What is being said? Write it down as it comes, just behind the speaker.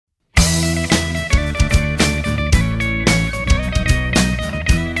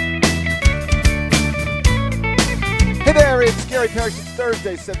Gary Parrish. It's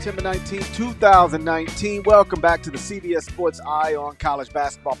Thursday, September 19, 2019. Welcome back to the CBS Sports Eye on College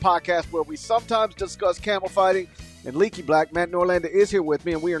Basketball podcast, where we sometimes discuss camel fighting and leaky black. Matt Norlander is here with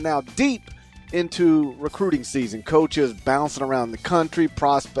me, and we are now deep into recruiting season. Coaches bouncing around the country,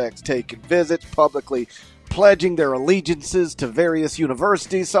 prospects taking visits, publicly pledging their allegiances to various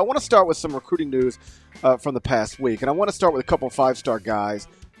universities. So I want to start with some recruiting news from the past week, and I want to start with a couple of five-star guys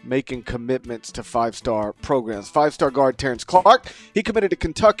making commitments to five-star programs. Five-star guard Terrence Clark, he committed to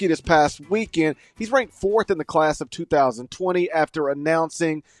Kentucky this past weekend. He's ranked fourth in the class of 2020 after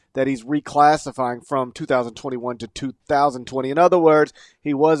announcing that he's reclassifying from 2021 to 2020. In other words,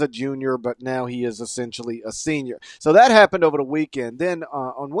 he was a junior, but now he is essentially a senior. So that happened over the weekend. Then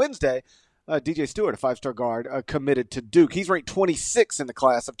on Wednesday, DJ Stewart, a five-star guard, committed to Duke. He's ranked 26 in the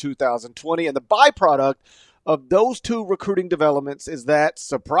class of 2020, and the byproduct of those two recruiting developments is that,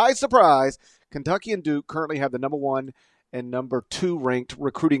 surprise, surprise, Kentucky and Duke currently have the number 1 and number 2 ranked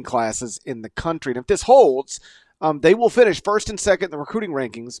recruiting classes in the country. And if this holds, they will finish first and second in the recruiting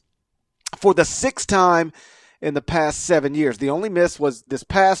rankings for the 6th time in the past 7 years. The only miss was this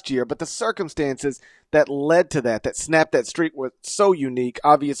past year, but the circumstances that led to that snapped that streak were so unique.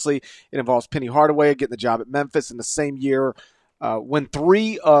 Obviously, it involves Penny Hardaway getting the job at Memphis in the same year when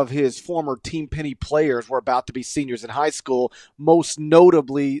 3 of his former Team Penny players were about to be seniors in high school, most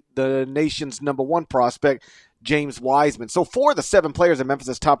notably the nation's number 1 prospect, James Wiseman. So 4 of the 7 players in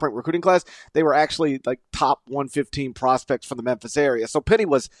Memphis' top-ranked recruiting class, they were actually like top 115 prospects from the Memphis area. So Penny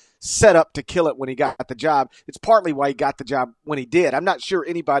was set up to kill it when he got the job. It's partly why he got the job when he did. I'm not sure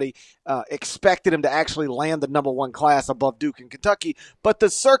anybody expected him to actually land the number 1 class above Duke and Kentucky, but the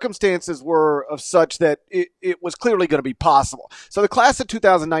circumstances were of such that it was clearly going to be possible. So the class of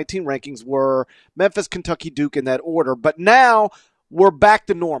 2019 rankings were Memphis, Kentucky, Duke in that order, but now we're back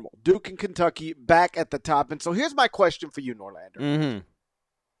to normal. Duke and Kentucky back at the top. And so here's my question for you, Norlander. Mm-hmm.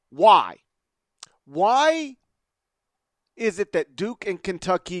 Why? Why is it that Duke and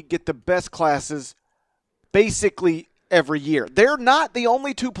Kentucky get the best classes basically every year? They're not the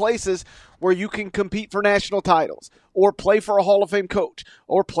only 2 places where you can compete for national titles or play for a Hall of Fame coach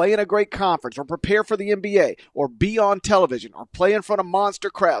or play in a great conference or prepare for the NBA or be on television or play in front of monster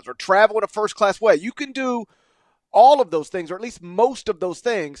crowds or travel in a first-class way. You can do all of those things, or at least most of those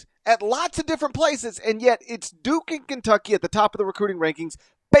things, at lots of different places, and yet it's Duke and Kentucky at the top of the recruiting rankings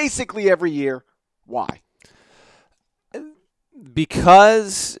basically every year. Why?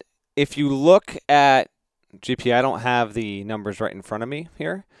 Because if you look at GP, I don't have the numbers right in front of me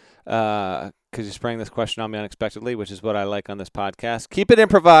here because you sprang this question on me unexpectedly, which is what I like on this podcast. Keep it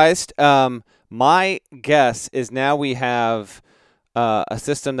improvised. My guess is now we have a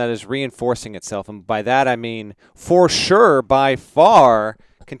system that is reinforcing itself. And by that, I mean, for sure, by far,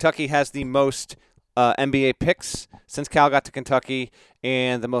 Kentucky has the most NBA picks since Cal got to Kentucky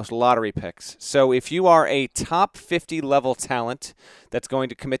and the most lottery picks. So if you are a top 50 level talent that's going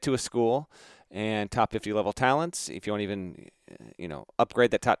to commit to a school, and top 50 level talents, if you don't even,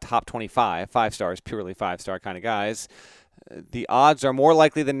 upgrade that top 25, 5 stars, purely 5-star kind of guys, the odds are more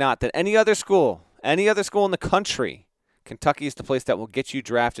likely than not that any other school in the country, Kentucky is the place that will get you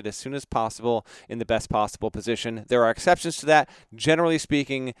drafted as soon as possible in the best possible position. There are exceptions to that. Generally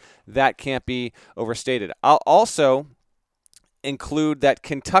speaking, that can't be overstated. I'll also include that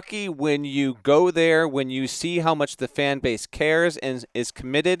Kentucky, when you go there, when you see how much the fan base cares and is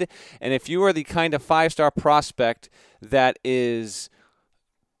committed, and if you are the kind of 5-star prospect that is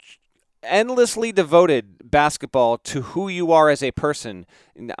endlessly devoted basketball to who you are as a person.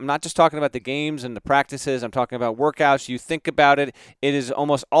 I'm not just talking about the games and the practices. I'm talking about workouts. You think about it. It is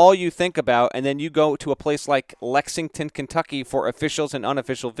almost all you think about. And then you go to a place like Lexington, Kentucky for officials and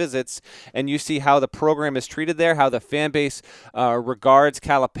unofficial visits, and you see how the program is treated there, how the fan base regards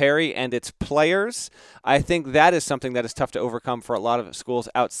Calipari and its players. I think that is something that is tough to overcome for a lot of schools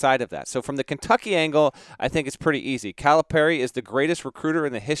outside of that. So from the Kentucky angle, I think it's pretty easy. Calipari is the greatest recruiter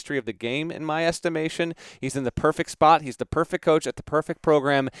in the history of the game, in my estimation. He's in the perfect spot. He's the perfect coach at the perfect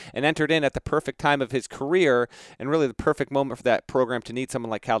program and entered in at the perfect time of his career and really the perfect moment for that program to need someone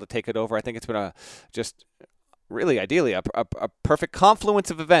like Cal to take it over. I think it's been really ideally a perfect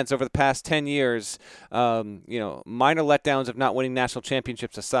confluence of events over the past 10 years. Minor letdowns of not winning national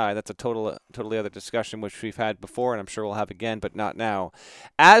championships aside, that's a totally other discussion, which we've had before and I'm sure we'll have again, but not now.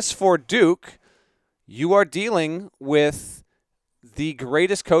 As for Duke, you are dealing with the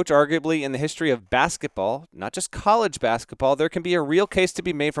greatest coach arguably in the history of basketball, not just college basketball. There can be a real case to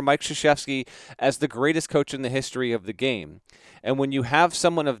be made for Mike Krzyzewski as the greatest coach in the history of the game. And when you have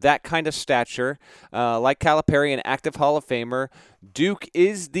someone of that kind of stature, like Calipari, an active Hall of Famer, Duke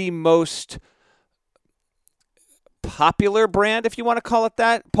is the most popular brand, if you want to call it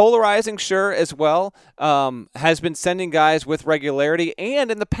that, polarizing, sure, as well, has been sending guys with regularity.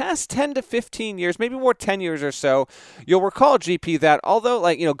 And in the past 10 to 15 years, maybe more 10 years or so, you'll recall, GP, that although,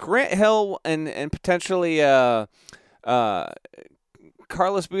 like, Grant Hill and potentially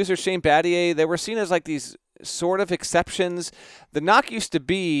Carlos Boozer, Shane Battier, they were seen as like these sort of exceptions. The knock used to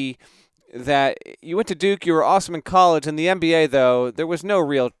be that you went to Duke, you were awesome in college. In the NBA, though, there was no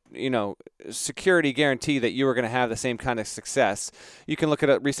real, security guarantee that you were going to have the same kind of success. You can look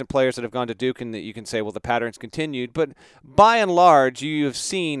at recent players that have gone to Duke and that you can say, well, the pattern's continued. But by and large, you have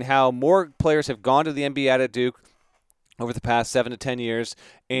seen how more players have gone to the NBA out of Duke over the past 7 to 10 years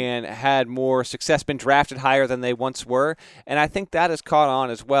and had more success, been drafted higher than they once were. And I think that has caught on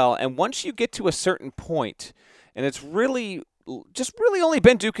as well. And once you get to a certain point, and it's really only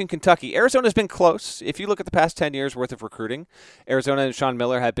been Duke and Kentucky. Arizona's been close. If you look at the past 10 years worth of recruiting, Arizona and Sean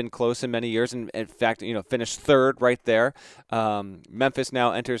Miller have been close in many years, and in fact, finished third right there. Memphis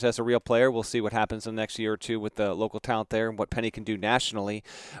now enters as a real player. We'll see what happens in the next year or two with the local talent there and what Penny can do nationally.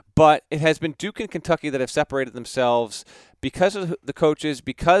 But it has been Duke and Kentucky that have separated themselves because of the coaches,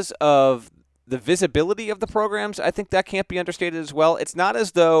 because of the visibility of the programs. I think that can't be understated as well. It's not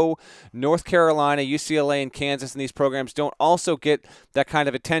as though North Carolina, UCLA, and Kansas and these programs don't also get that kind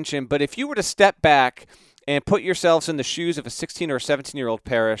of attention. But if you were to step back and put yourselves in the shoes of a 16 or 17-year-old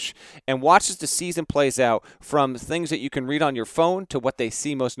Parrish and watch as the season plays out, from things that you can read on your phone to what they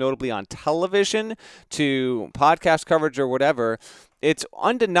see most notably on television to podcast coverage or whatever, it's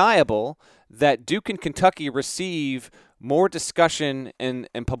undeniable that Duke and Kentucky receive more discussion and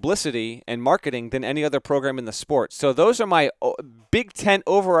publicity and marketing than any other program in the sport. So those are my Big Ten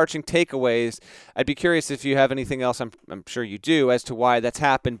overarching takeaways. I'd be curious if you have anything else. I'm sure you do, as to why that's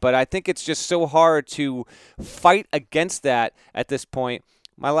happened. But I think it's just so hard to fight against that at this point.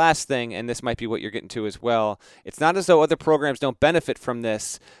 My last thing, and this might be what you're getting to as well, it's not as though other programs don't benefit from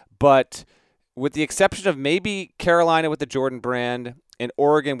this, but with the exception of maybe Carolina with the Jordan brand and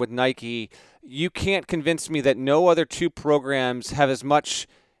Oregon with Nike, you can't convince me that no other two programs have as much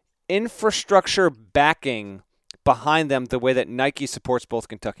infrastructure backing behind them the way that Nike supports both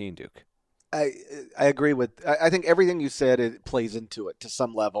Kentucky and Duke. I agree with. I think everything you said, it plays into it to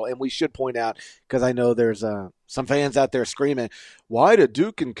some level, and we should point out, because I know there's some fans out there screaming, "Why do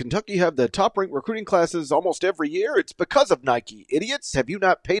Duke and Kentucky have the top-ranked recruiting classes almost every year?" It's because of Nike. Idiots, have you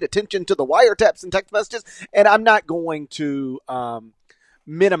not paid attention to the wiretaps and text messages? And I'm not going to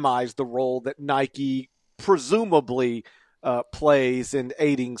minimize the role that Nike presumably plays in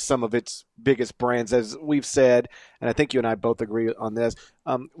aiding some of its biggest brands, as we've said, and I think you and I both agree on this.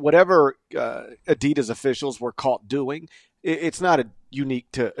 Whatever Adidas officials were caught doing, it's not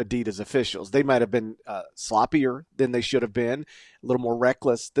unique to Adidas officials. They might have been sloppier than they should have been, a little more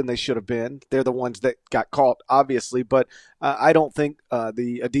reckless than they should have been. They're the ones that got caught, obviously, but I don't think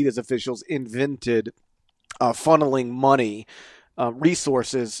the Adidas officials invented funneling money,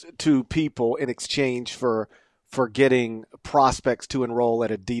 resources to people in exchange for getting prospects to enroll at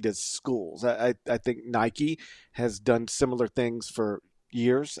Adidas schools. I think Nike has done similar things for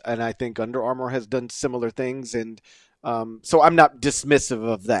years, and I think Under Armour has done similar things, and so I'm not dismissive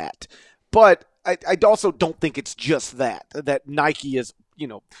of that. But I also don't think it's just that Nike is,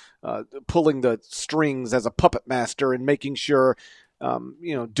 pulling the strings as a puppet master and making sure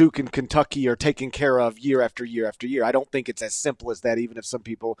Duke and Kentucky are taken care of year after year after year. I don't think it's as simple as that, even if some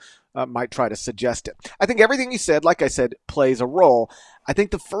people might try to suggest it. I think everything you said, like I said, plays a role. I think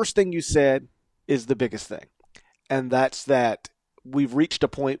the first thing you said is the biggest thing, and that's that we've reached a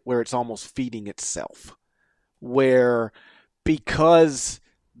point where it's almost feeding itself, where because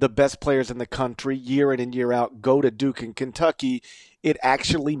the best players in the country year in and year out go to Duke and Kentucky, it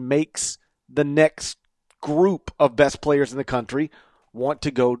actually makes the next group of best players in the country want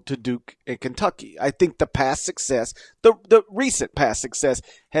to go to Duke and Kentucky. I think the past success, the recent past success,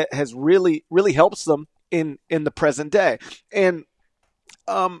 has really helps them in the present day. And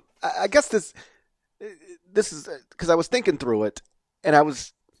I guess this is because I was thinking through it, and I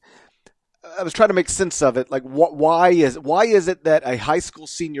was trying to make sense of it. Like, why is it that a high school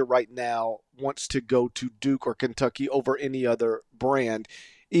senior right now wants to go to Duke or Kentucky over any other brand,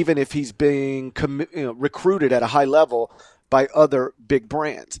 even if he's being recruited at a high level by other big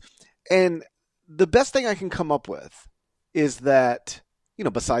brands? And the best thing I can come up with is that,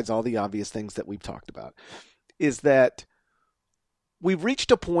 besides all the obvious things that we've talked about, is that we've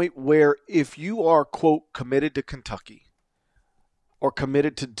reached a point where if you are, quote, committed to Kentucky or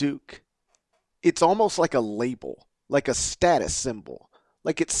committed to Duke, it's almost like a label, like a status symbol,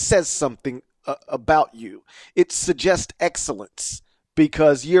 like it says something about you. It suggests excellence,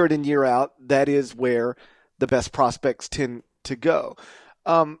 because year in and year out, that is where the best prospects tend to go.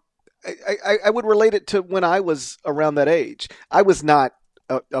 I would relate it to when I was around that age. I was not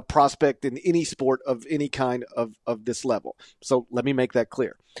a prospect in any sport of any kind of this level. So let me make that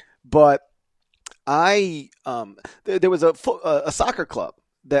clear. But there was a soccer club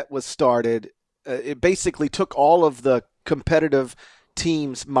that was started. It basically took all of the competitive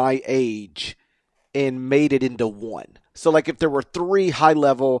teams my age and made it into one. So like if there were 3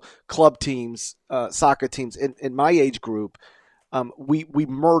 high-level club teams, soccer teams in my age group, we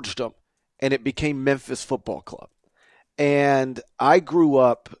merged them, and it became Memphis Football Club. And I grew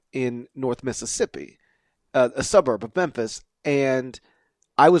up in North Mississippi, a suburb of Memphis, and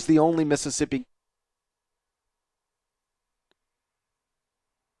I was the only Mississippi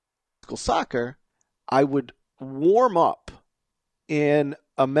soccer. I would warm up in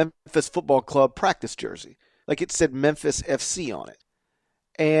a Memphis Football Club practice jersey. Like it said Memphis FC on it.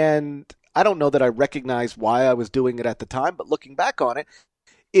 And I don't know that I recognized why I was doing it at the time, but looking back on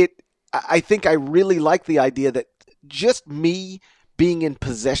it, I think I really like the idea that just me being in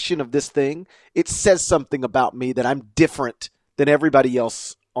possession of this thing, it says something about me that I'm different than everybody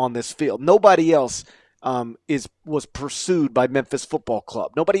else on this field. Nobody else was pursued by Memphis Football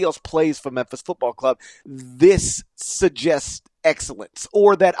Club. Nobody else plays for Memphis Football Club. This suggests excellence,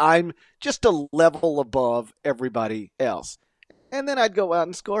 or that I'm just a level above everybody else. And then I'd go out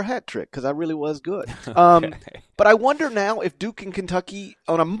and score a hat trick because I really was good. Okay. But I wonder now if Duke and Kentucky,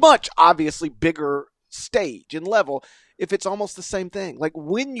 on a much obviously bigger stage and level, if it's almost the same thing. Like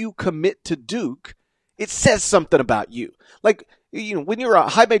when you commit to Duke, it says something about you. Like, you know, when you're a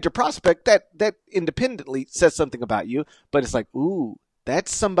high major prospect, that independently says something about you. But it's like, ooh,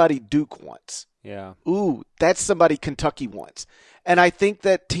 that's somebody Duke wants. Yeah. Ooh, that's somebody Kentucky wants. And I think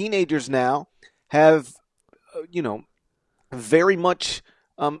that teenagers now have, very much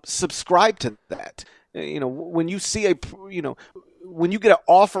subscribed to that. When you see when you get an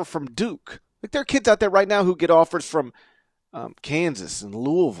offer from Duke, like there are kids out there right now who get offers from Kansas and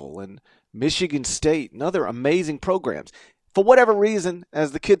Louisville and Michigan State and other amazing programs. For whatever reason,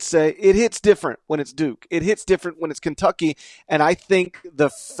 as the kids say, it hits different when it's Duke. It hits different when it's Kentucky. And I think the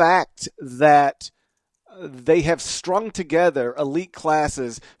fact that they have strung together elite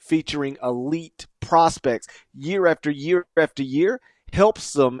classes featuring elite prospects year after year after year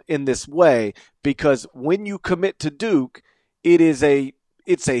helps them in this way, because when you commit to Duke, it's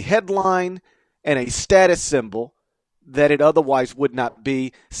a headline and a status symbol that it otherwise would not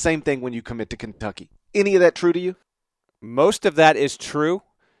be. Same thing when you commit to Kentucky. Any of that true to you? Most of that is true.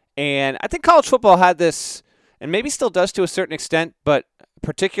 And I think college football had this, and maybe still does to a certain extent, but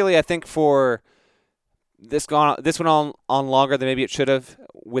particularly I think for this went on longer than maybe it should have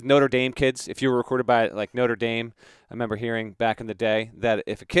with Notre Dame kids. If you were recruited by like Notre Dame, I remember hearing back in the day that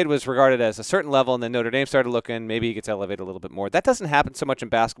if a kid was regarded as a certain level and then Notre Dame started looking, maybe he gets elevated a little bit more. That doesn't happen so much in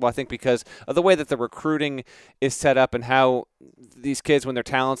basketball, I think, because of the way that the recruiting is set up and how these kids, when they're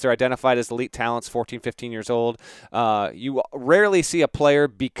talents, they're identified as elite talents, 14, 15 years old. You rarely see a player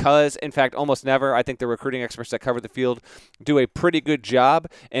because, in fact, almost never, I think the recruiting experts that cover the field do a pretty good job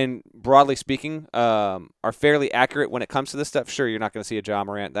and, broadly speaking, are fairly accurate when it comes to this stuff. Sure, you're not going to see a Ja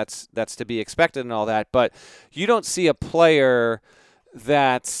Morant. That's to be expected and all that, but you don't see a player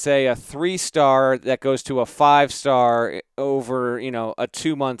that's, say, a 3-star that goes to a 5-star over, a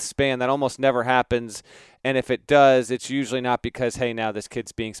 2-month span. That almost never happens. And if it does, it's usually not because, hey, now this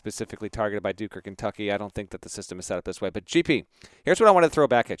kid's being specifically targeted by Duke or Kentucky. I don't think that the system is set up this way. But, GP, here's what I want to throw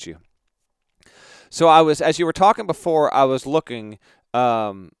back at you. So as you were talking before, I was looking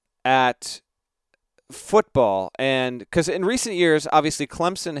at football. And because in recent years, obviously,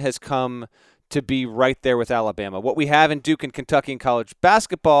 Clemson has come to be right there with Alabama. What we have in Duke and Kentucky in college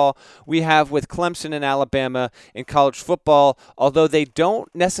basketball, we have with Clemson and Alabama in college football, although they don't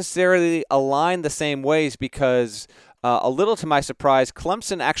necessarily align the same ways because, a little to my surprise,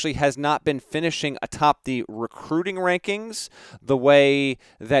 Clemson actually has not been finishing atop the recruiting rankings the way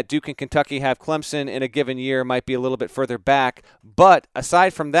that Duke and Kentucky have. Clemson in a given year might be a little bit further back. But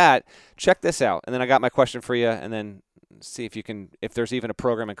aside from that, check this out. And then I got my question for you, and then see if there's even a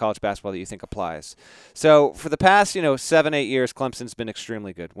program in college basketball that you think applies. So for the past, 7-8 years, Clemson's been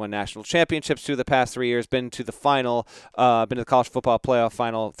extremely good. Won national championships 2 of the past 3 years, been to the final, been to the college football playoff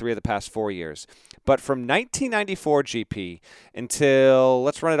final 3 of the past 4 years. But from 1994 GP until,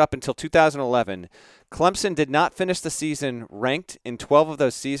 let's run it up until 2011, Clemson did not finish the season ranked in 12 of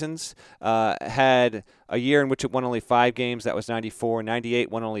those seasons. Had a year in which it won only 5 games. That was 94.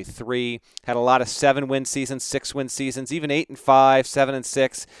 98 won only 3. Had a lot of 7-win seasons, 6-win seasons, even 8-5,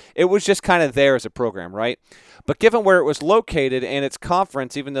 7-6. It was just kind of there as a program, right? But given where it was located and its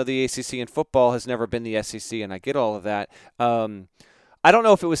conference, even though the ACC in football has never been the SEC, and I get all of that, I don't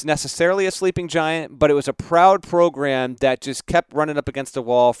know if it was necessarily a sleeping giant, but it was a proud program that just kept running up against the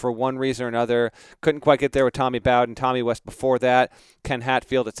wall for one reason or another. Couldn't quite get there with Tommy Bowden, Tommy West before that, Ken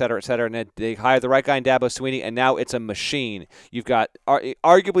Hatfield, et cetera, and then they hired the right guy in Dabo Swinney, and now it's a machine. You've got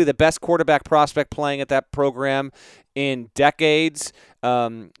arguably the best quarterback prospect playing at that program in decades.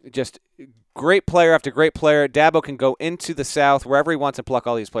 Just great player after great player. Dabo can go into the South wherever he wants and pluck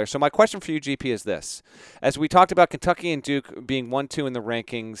all these players. So my question for you, GP, is this. As we talked about Kentucky and Duke being 1-2 in the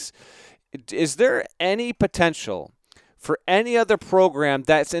rankings, is there any potential for any other program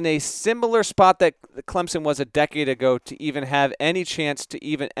that's in a similar spot that Clemson was a decade ago to even have any chance to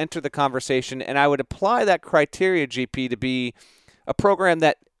even enter the conversation? And I would apply that criteria, GP, to be a program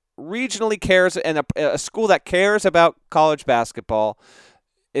that regionally cares and a school that cares about college basketball,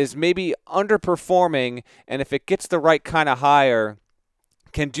 is maybe underperforming, and if it gets the right kind of hire,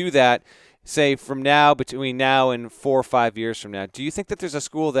 can do that, say, between now and 4 or 5 years from now. Do you think that there's a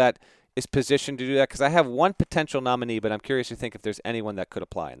school that is positioned to do that? Because I have one potential nominee, but I'm curious to think if there's anyone that could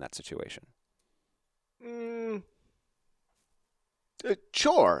apply in that situation.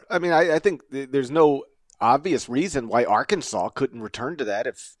 Sure. I mean, I think there's no obvious reason why Arkansas couldn't return to that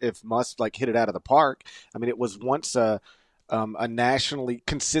if Muss hit it out of the park. I mean, it was once a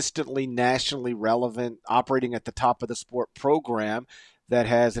consistently nationally relevant, operating at the top of the sport program that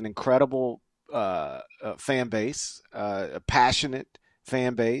has an incredible fan base, a passionate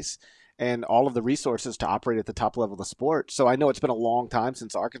fan base, and all of the resources to operate at the top level of the sport. So I know it's been a long time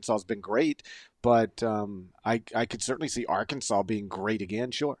since Arkansas has been great, but I could certainly see Arkansas being great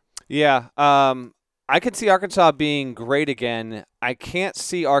again, sure. Yeah, I could see Arkansas being great again. I can't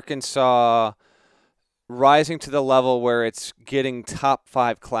see Arkansas rising to the level where it's getting top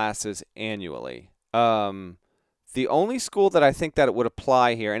 5 classes annually. The only school that I think that it would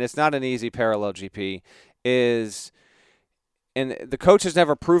apply here, and it's not an easy parallel, GP, is, and the coach has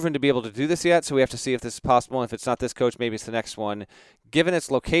never proven to be able to do this yet, so we have to see if this is possible. And if it's not this coach, maybe it's the next one. Given its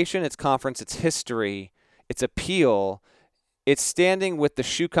location, its conference, its history, its appeal, its standing with the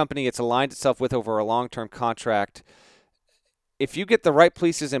shoe company it's aligned itself with over a long-term contract, if you get the right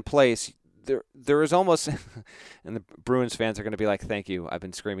pieces in place, there is almost, and the Bruins fans are going to be like, thank you, I've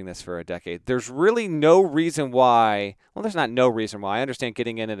been screaming this for a decade. There's really no reason why, well, there's not no reason why. I understand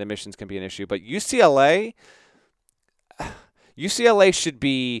getting in at admissions can be an issue, but UCLA should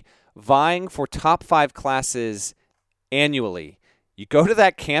be vying for top 5 classes annually. You go to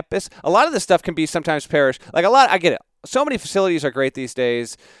that campus, a lot of this stuff can be sometimes parish. I get it. So many facilities are great these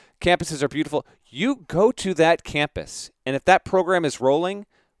days. Campuses are beautiful. You go to that campus, and if that program is rolling,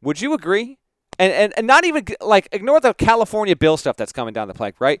 would you agree? And not even ignore the California bill stuff that's coming down the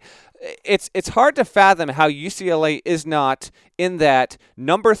pike, right? It's hard to fathom how UCLA is not in that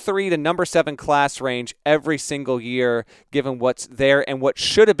number 3 to number 7 class range every single year, given what's there and what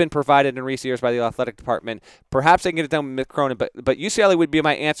should have been provided in recent years by the athletic department. Perhaps they can get it done with Mick Cronin, but UCLA would be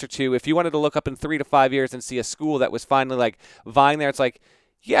my answer to, if you wanted to look up in 3 to 5 years and see a school that was finally vying there. It's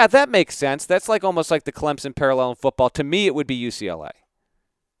yeah, that makes sense. That's almost like the Clemson parallel in football. To me, it would be UCLA.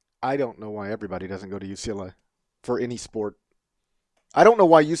 I don't know why everybody doesn't go to UCLA for any sport. I don't know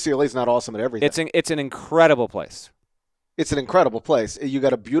why UCLA is not awesome at everything. It's an incredible place. It's an incredible place. You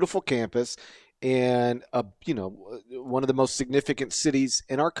got a beautiful campus and one of the most significant cities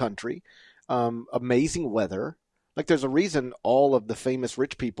in our country. Amazing weather. There's a reason all of the famous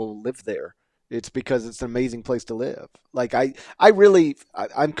rich people live there. It's because it's an amazing place to live.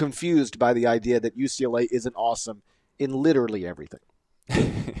 I'm confused by the idea that UCLA isn't awesome in literally everything.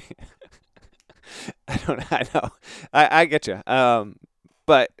 I know. I get you.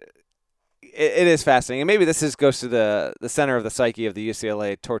 But it is fascinating. And maybe this goes to the center of the psyche of the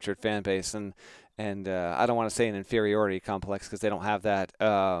UCLA tortured fan base. And I don't want to say an inferiority complex because they don't have that.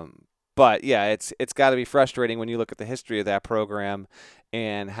 But, yeah, it's got to be frustrating when you look at the history of that program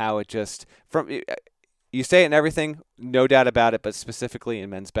and how it just – you say it in everything, no doubt about it, but specifically in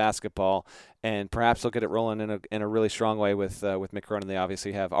men's basketball, and perhaps they'll get it rolling in a really strong way with Mick Cronin. They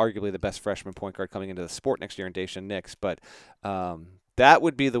obviously have arguably the best freshman point guard coming into the sport next year in Daishen Nix, but that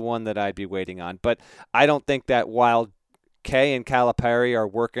would be the one that I'd be waiting on. But I don't think that while Kay and Calipari are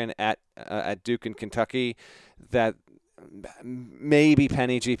working at Duke and Kentucky, that maybe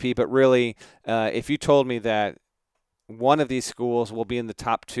Penny, GP, but really, if you told me that one of these schools will be in the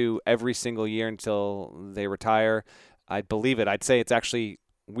top 2 every single year until they retire. I believe it. I'd say it's actually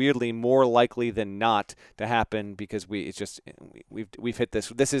weirdly more likely than not to happen because we've hit this.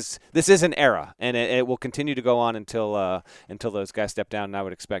 This is an era, and it will continue to go on until those guys step down. And I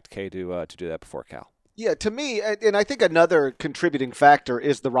would expect K to do that before Cal. Yeah, to me, and I think another contributing factor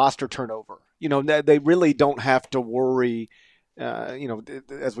is the roster turnover. They really don't have to worry.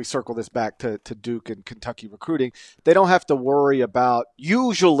 As we circle this back to Duke and Kentucky recruiting, they don't have to worry about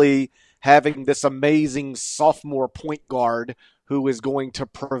usually having this amazing sophomore point guard who is going to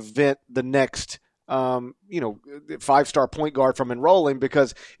prevent the next, 5-star point guard from enrolling,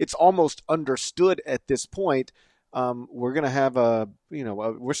 because it's almost understood at this point. We're going to have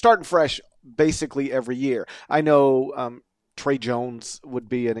we're starting fresh basically every year. I know Trey Jones would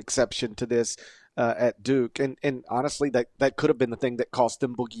be an exception to this at Duke. And honestly, that could have been the thing that cost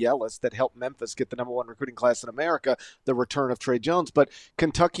them Boogie Ellis, that helped Memphis get the number 1 recruiting class in America, the return of Trey Jones. But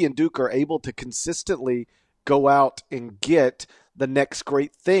Kentucky and Duke are able to consistently go out and get the next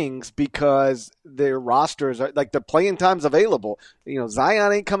great things because their rosters are like the playing time's available.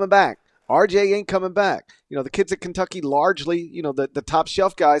 Zion ain't coming back. RJ ain't coming back. The kids at Kentucky largely, the top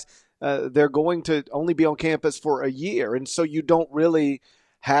shelf guys, they're going to only be on campus for a year. And so you don't really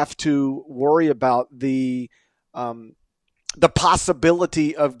have to worry about the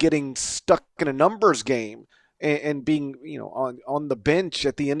possibility of getting stuck in a numbers game and being, on the bench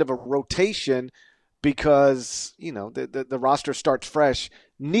at the end of a rotation because, the roster starts fresh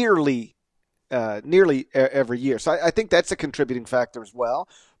nearly every year. So I think that's a contributing factor as well.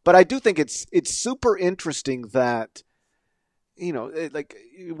 But I do think it's super interesting that,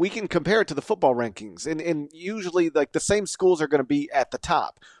 we can compare it to the football rankings, and usually like the same schools are going to be at the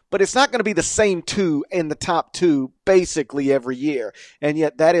top, but it's not going to be the same 2 in the top 2 basically every year. And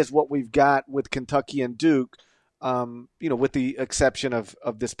yet that is what we've got with Kentucky and Duke, with the exception of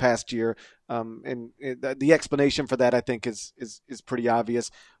this past year. And the explanation for that, I think, is pretty obvious.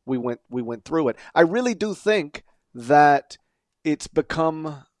 We went through it. I really do think that it's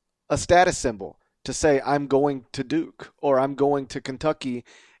become a status symbol to say I'm going to Duke or I'm going to Kentucky,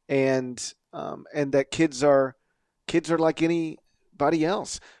 and that kids are like anybody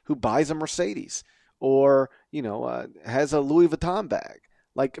else who buys a Mercedes or has a Louis Vuitton bag.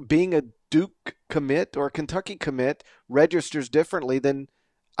 Like, being a Duke commit or a Kentucky commit registers differently than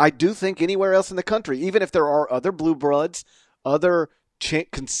I do think anywhere else in the country, even if there are other blue bloods, other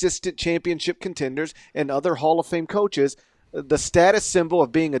consistent championship contenders, and other Hall of Fame coaches. The status symbol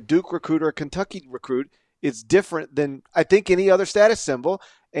of being a Duke recruit or a Kentucky recruit is different than I think any other status symbol,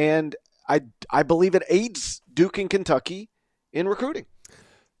 and I believe it aids Duke and Kentucky in recruiting.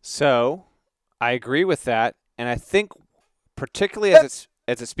 So I agree with that, and I think particularly as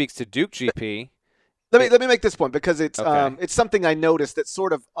it speaks to Duke GP. Let me make this point because it's okay. It's something I noticed that's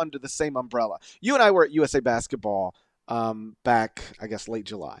sort of under the same umbrella. You and I were at USA Basketball back, I guess, late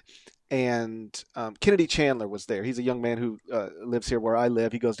July. And Kennedy Chandler was there. He's a young man who lives here where I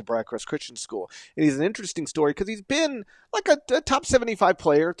live. He goes to Briarcrest Christian School. And he's an interesting story because he's been like a top 75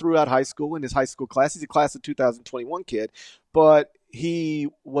 player throughout high school in his high school class. He's a class of 2021 kid. But he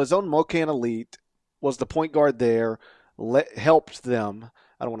was on Mocan Elite, was the point guard there, helped them.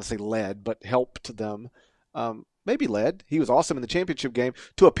 I don't want to say led, but helped them. Maybe led. He was awesome in the championship game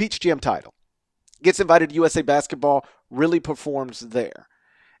to a Peach Jam title. Gets invited to USA Basketball, really performs there.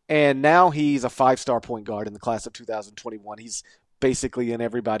 And now he's a 5-star point guard in the class of 2021. He's basically in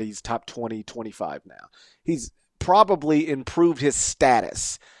everybody's top 20, 25 now. He's probably improved his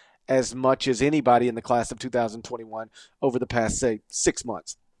status as much as anybody in the class of 2021 over the past, say, 6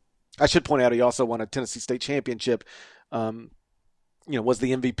 months. I should point out he also won a Tennessee State championship, was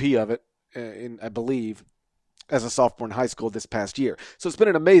the MVP of it, I believe, as a sophomore in high school this past year. So it's been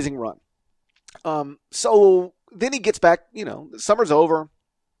an amazing run. So then he gets back, summer's over.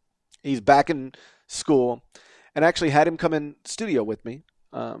 He's back in school, and I actually had him come in studio with me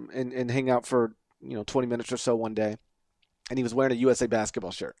and hang out for 20 minutes or so one day, and he was wearing a USA Basketball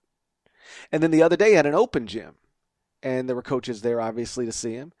shirt. And then the other day he had an open gym, and there were coaches there obviously to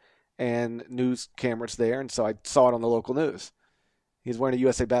see him, and news cameras there, and so I saw it on the local news. He's wearing a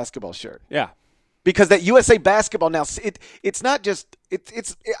USA Basketball shirt. Yeah. Because that USA Basketball now, it's not just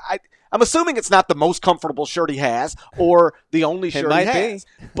I'm assuming it's not the most comfortable shirt he has or the only shirt he has,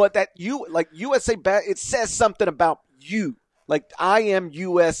 but that USA it says something about you. Like, I am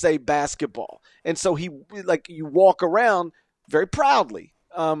USA Basketball, and so you walk around very proudly,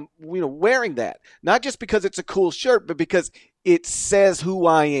 wearing that, not just because it's a cool shirt, but because it says who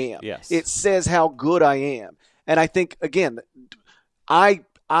I am. Yes. It says how good I am, and I think again, I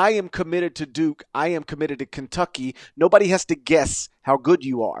I am committed to Duke. I am committed to Kentucky. Nobody has to guess how good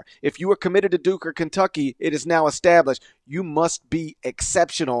you are. If you are committed to Duke or Kentucky, it is now established. You must be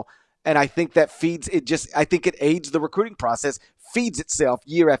exceptional. And I think that I think it aids the recruiting process, feeds itself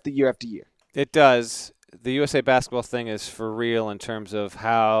year after year after year. It does. The USA basketball thing is for real in terms of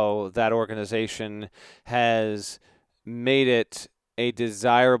how that organization has made it a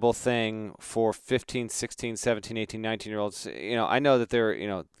desirable thing for 15, 16, 17, 18, 19-year-olds. I know that they're,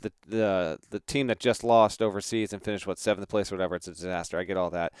 the team that just lost overseas and finished, 7th place or whatever, it's a disaster. I get all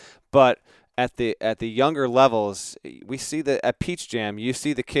that. But at the younger levels, we see that at Peach Jam, you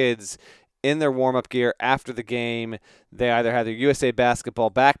see the kids in their warm-up gear after the game. They either have their USA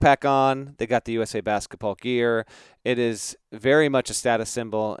basketball backpack on, they got the USA basketball gear. It is very much a status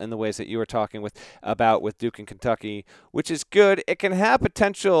symbol in the ways that you were talking about with Duke and Kentucky, which is good. It can have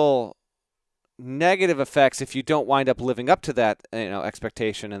potential negative effects if you don't wind up living up to that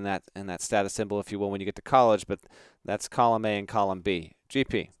expectation and that status symbol, if you will, when you get to college, but that's column A and column B.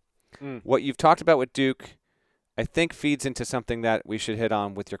 GP, what you've talked about with Duke, I think feeds into something that we should hit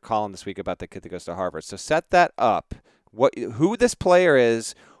on with your column this week about the kid that goes to Harvard. So set that up. Who this player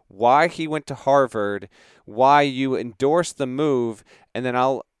is, why he went to Harvard, why you endorsed the move, and then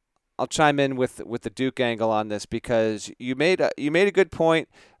I'll chime in with the Duke angle on this, because you made a good point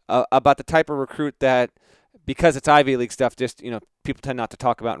about the type of recruit that, because it's Ivy League stuff, just people tend not to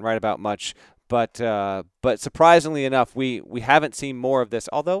talk about and write about much. But surprisingly enough, we haven't seen more of this,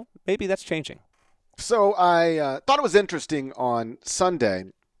 although maybe that's changing. So I thought it was interesting on Sunday.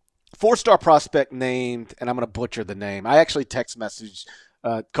 4-star prospect named, and I'm going to butcher the name. I actually text messaged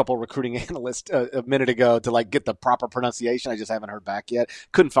a couple recruiting analysts a minute ago to get the proper pronunciation. I just haven't heard back yet.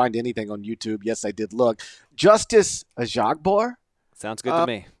 Couldn't find anything on YouTube. Yes, I did look. Justice Ajagbar? Sounds good to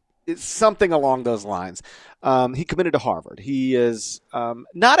me. It's something along those lines. He committed to Harvard. He is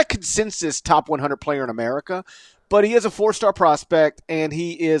not a consensus top 100 player in America, but he is a 4-star prospect, and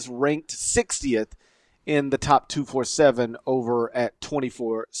he is ranked 60th in the top 247 over at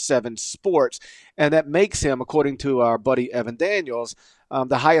 24/7 Sports. And that makes him, according to our buddy Evan Daniels,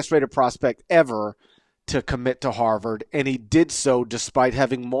 the highest rated prospect ever to commit to Harvard. And he did so despite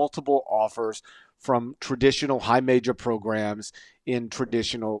having multiple offers from traditional high major programs in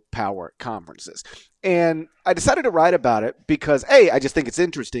traditional power conferences. And I decided to write about it because A, I just think it's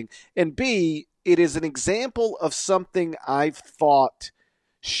interesting, and B, it is an example of something I've thought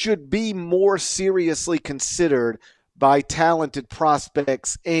should be more seriously considered by talented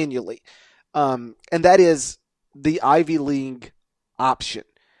prospects annually. And that is the Ivy League option.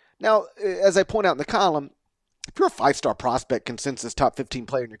 Now, as I point out in the column, if you're a 5-star prospect, consensus top 15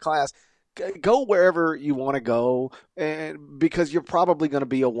 player in your class, go wherever you want to go, and because you're probably going to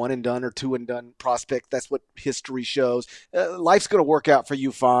be a 1-and-done or 2-and-done prospect. That's what history shows. Life's going to work out for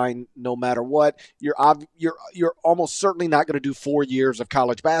you fine no matter what. You're almost certainly not going to do 4 years of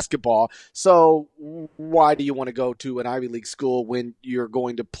college basketball. So why do you want to go to an Ivy League school when you're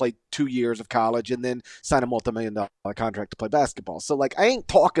going to play 2 years of college and then sign a multi-million-dollar contract to play basketball? So I ain't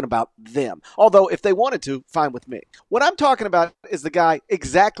talking about them. Although if they wanted to, fine with me. What I'm talking about is the guy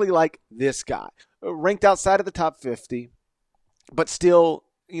exactly like this guy, ranked outside of the top 50, but still,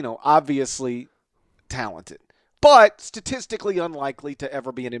 obviously talented, but statistically unlikely to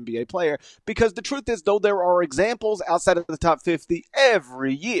ever be an NBA player, because the truth is, though, there are examples outside of the top 50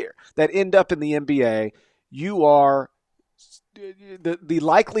 every year that end up in the NBA, the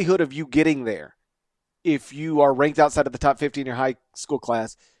likelihood of you getting there, if you are ranked outside of the top 50 in your high school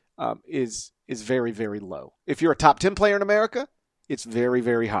class, is very, very low. If you're a top 10 player in America, it's very,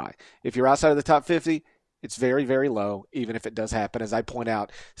 very high. If you're outside of the top 50, it's very, very low, even if it does happen. As I point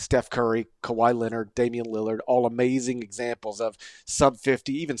out, Steph Curry, Kawhi Leonard, Damian Lillard, all amazing examples of sub-50,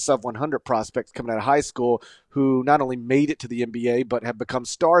 even sub-100 prospects coming out of high school who not only made it to the NBA, but have become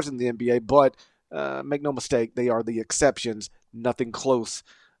stars in the NBA. But make no mistake, they are the exceptions, nothing close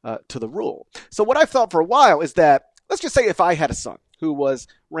to the rule. So what I've thought for a while is that, let's just say if I had a son who was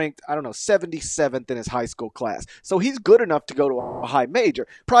ranked, 77th in his high school class. So he's good enough to go to a high major.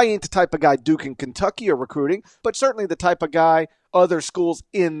 Probably ain't the type of guy Duke and Kentucky are recruiting, but certainly the type of guy other schools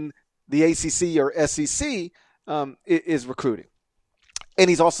in the ACC or SEC is recruiting.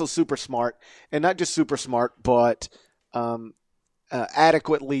 And he's also super smart, and not just super smart, but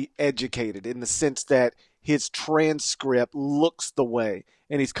adequately educated in the sense that his transcript looks the way,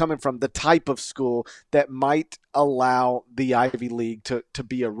 and he's coming from the type of school that might allow the Ivy League to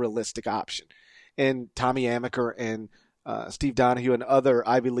be a realistic option. And Tommy Amaker and Steve Donahue and other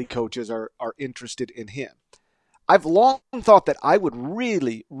Ivy League coaches are interested in him. I've long thought that I would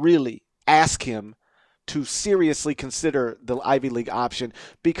really, really ask him to seriously consider the Ivy League option,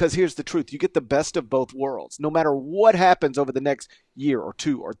 because here's the truth. You get the best of both worlds. No matter what happens over the next year or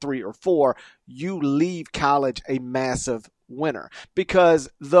 2 or 3 or 4, you leave college a massive winner. Because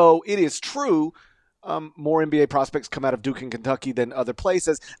though it is true, more NBA prospects come out of Duke and Kentucky than other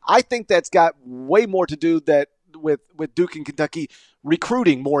places, I think that's got way more to do with Duke and Kentucky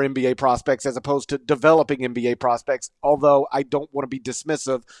recruiting more NBA prospects as opposed to developing NBA prospects, although I don't want to be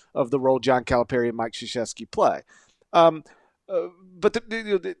dismissive of the role John Calipari and Mike Krzyzewski play. But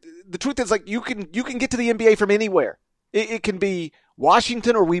the truth is, like, you can get to the NBA from anywhere. It can be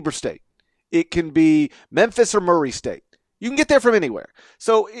Washington or Weber State. It can be Memphis or Murray State. You can get there from anywhere.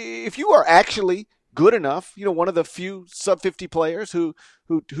 So if you are actually good enough, one of the few sub-50 players who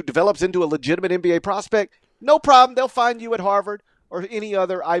develops into a legitimate NBA prospect, no problem. They'll find you at Harvard or any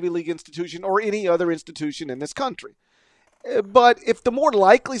other Ivy League institution or any other institution in this country. But if the more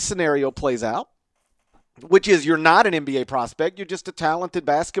likely scenario plays out, which is you're not an NBA prospect, you're just a talented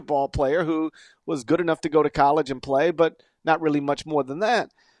basketball player who was good enough to go to college and play, but not really much more than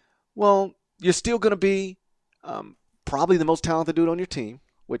that, well, you're still going to be probably the most talented dude on your team,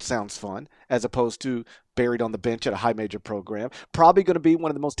 which sounds fun, as opposed to buried on the bench at a high major program. Probably going to be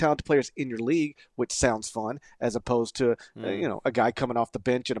one of the most talented players in your league, which sounds fun, as opposed to a guy coming off the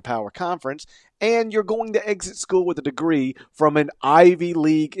bench in a power conference. And you're going to exit school with a degree from an Ivy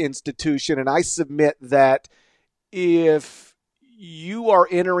League institution. And I submit that if you are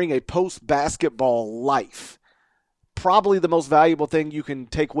entering a post-basketball life, probably the most valuable thing you can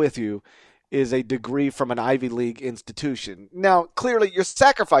take with you is a degree from an Ivy League institution. Now, clearly, you're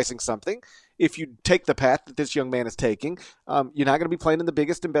sacrificing something if you take the path that this young man is taking. You're not going to be playing in the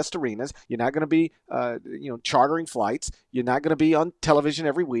biggest and best arenas. You're not going to be, chartering flights. You're not going to be on television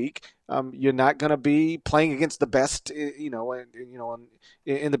every week. You're not going to be playing against the best, in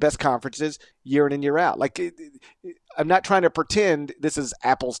the best conferences year in and year out. I'm not trying to pretend this is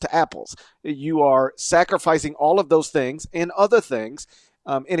apples to apples. You are sacrificing all of those things and other things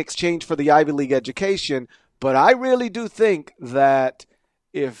in exchange for the Ivy League education. But I really do think that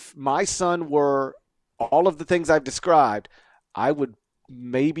if my son were all of the things I've described, I would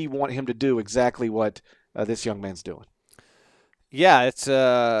maybe want him to do exactly what this young man's doing. Yeah, it's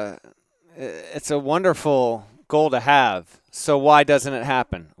a wonderful goal to have. So why doesn't it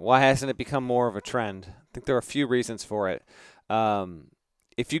happen? Why hasn't it become more of a trend? I think there are a few reasons for it.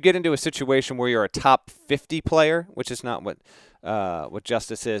 If you get into a situation where you're a top 50 player, which is not what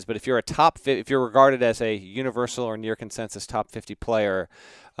Justice is, but if you're if you're regarded as a universal or near consensus top 50 player,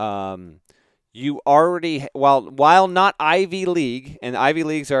 you already, while not Ivy League, and Ivy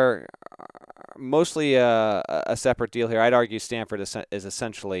Leagues are mostly a separate deal here. I'd argue Stanford is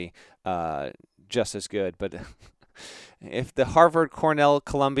essentially just as good, but if the Harvard, Cornell,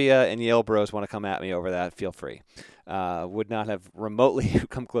 Columbia, and Yale bros want to come at me over that, feel free. Would not have remotely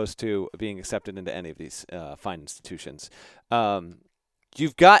come close to being accepted into any of these fine institutions.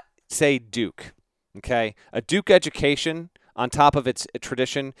 You've got, say, Duke, okay? A Duke education on top of its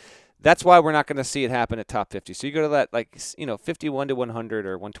tradition. That's why we're not going to see it happen at top 50. So you go to that, 51 to 100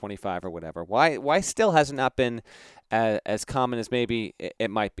 or 125 or whatever. Why still has it not been as common as maybe it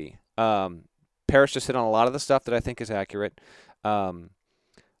might be? Parrish just hit on a lot of the stuff that I think is accurate.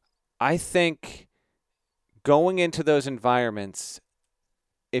 I think going into those environments,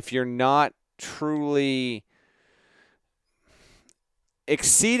 if you're not truly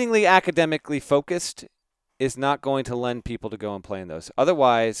exceedingly academically focused, is not going to lend people to go and play in those.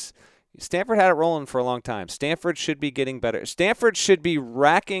 Otherwise, Stanford had it rolling for a long time. Stanford should be getting better. Stanford should be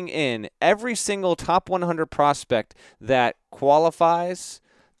racking in every single top 100 prospect that qualifies.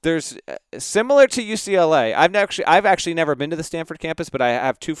 There's similar to UCLA. I've actually never been to the Stanford campus, but I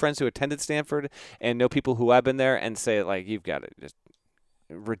have two friends who attended Stanford and know people who have been there and say, you've got it. Just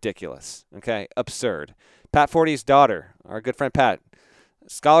ridiculous. Okay? Absurd. Pat Forty's daughter, our good friend Pat,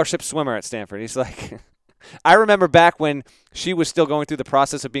 scholarship swimmer at Stanford. He's like, I remember back when she was still going through the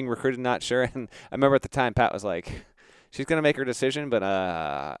process of being recruited, not sure. And I remember at the time Pat was like, she's going to make her decision,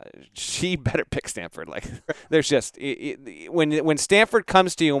 but she better pick Stanford. There's just when Stanford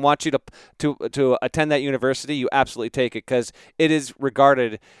comes to you and wants you to attend that university, you absolutely take it because it is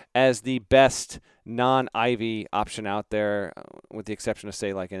regarded as the best non-Ivy option out there, with the exception of, say,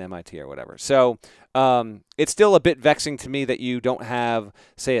 an MIT or whatever. So it's still a bit vexing to me that you don't have,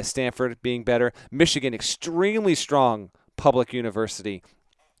 say, a Stanford being better. Michigan, extremely strong public university.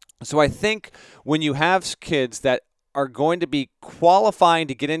 So I think when you have kids that are going to be qualifying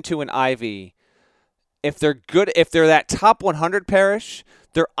to get into an Ivy, if they're good, if they're that top 100 Parrish,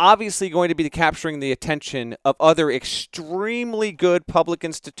 they're obviously going to be capturing the attention of other extremely good public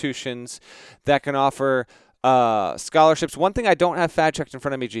institutions that can offer scholarships. One thing I don't have fact checked in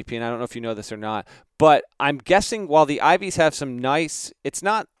front of me, GP, and I don't know if you know this or not, but I'm guessing while the Ivies have some nice, it's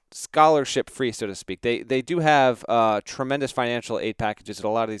not scholarship free, so to speak. They do have tremendous financial aid packages at a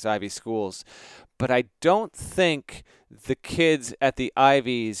lot of these Ivy schools, but I don't think the kids at the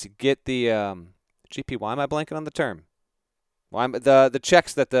Ivies get the GP. Why am I blanking on the term? Why the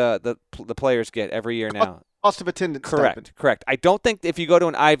checks that the players get every year now? Cost of attendance. Correct. I don't think if you go to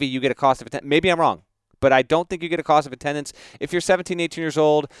an Ivy, you get a cost of attendance. Maybe I'm wrong, but I don't think you get a cost of attendance if you're 17, 18 years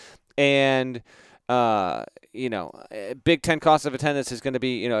old and Big Ten cost of attendance is going to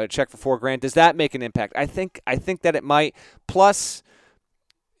be, a check for $4,000. Does that make an impact? I think that it might. Plus,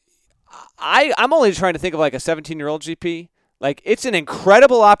 I'm only trying to think of like a 17-year-old GP. Like, it's an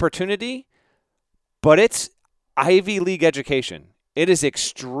incredible opportunity, but it's Ivy League education. It is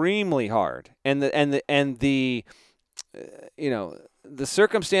extremely hard, and the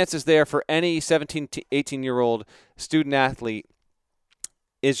circumstances there for any 17 to 18-year-old student athlete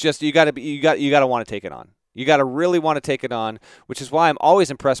is just you got to want to take it on. You got to really want to take it on, which is why I'm always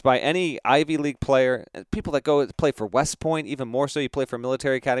impressed by any Ivy League player, people that go play for West Point, even more so. You play for a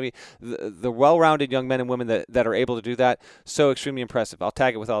military academy, the well-rounded young men and women that are able to do that. So extremely impressive. I'll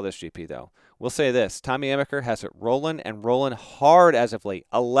tag it with all this, GP, though. We'll say this. Tommy Amaker has it rolling hard as of late.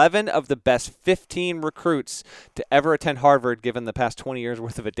 11 of the best 15 recruits to ever attend Harvard, given the past 20 years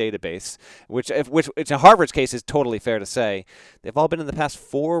worth of a database, which in Harvard's case is totally fair to say. They've all been in the past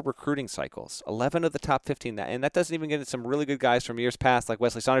 4 recruiting cycles. 11 of the top 15. And that doesn't even get into some really good guys from years past like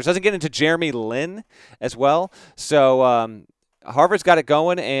Wesley Saunders. Doesn't get into Jeremy Lin as well. So Harvard's got it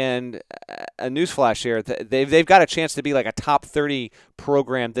going, and a newsflash here, they've got a chance to be like a top 30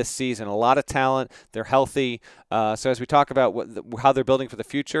 program this season. A lot of talent. They're healthy. So as we talk about how they're building for the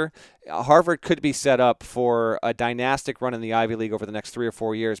future, Harvard could be set up for a dynastic run in the Ivy League over the next 3 or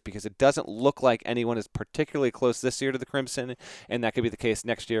 4 years, because it doesn't look like anyone is particularly close this year to the Crimson, and that could be the case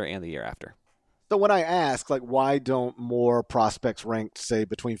next year and the year after. So when I ask, like, why don't more prospects ranked, say,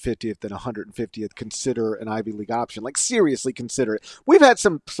 between 50th and 150th consider an Ivy League option? Like, seriously consider it. We've had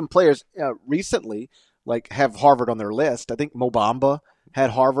some players recently, like, have Harvard on their list. I think Mo Bamba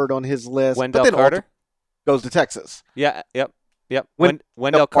had Harvard on his list. Wendell Carter goes to Texas. Yeah, yep.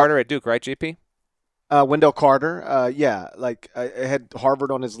 Wendell Carter at Duke, right, GP? Wendell Carter, I had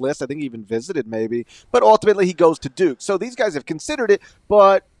Harvard on his list. I think he even visited maybe, but ultimately he goes to Duke. So these guys have considered it,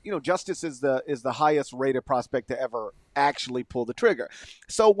 but Justice is the highest rated prospect to ever actually pull the trigger.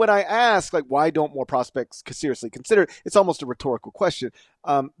 So when I ask, like, why don't more prospects seriously consider it, it's almost a rhetorical question.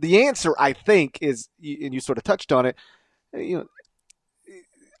 The answer, I think, is, and you sort of touched on it,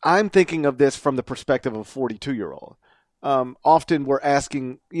 I'm thinking of this from the perspective of a 42-year-old. Often we're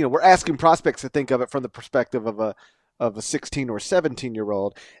asking prospects to think of it from the perspective of a 16 or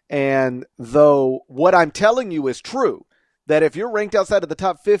 17-year-old. And though what I'm telling you is true, that if you're ranked outside of the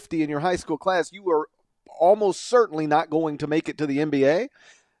top 50 in your high school class, you are almost certainly not going to make it to the NBA.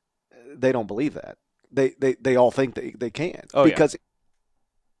 They don't believe that. They all think they can. Oh, because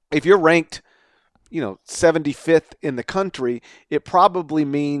if you're ranked, 75th in the country, it probably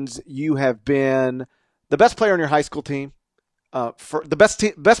means you have been the best player on your high school team, for the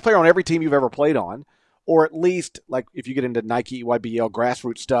best player on every team you've ever played on, or at least, like, if you get into Nike, EYBL,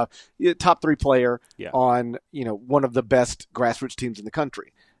 grassroots stuff, top 3 player on, one of the best grassroots teams in the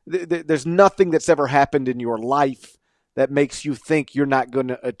country. There's nothing that's ever happened in your life that makes you think you're not going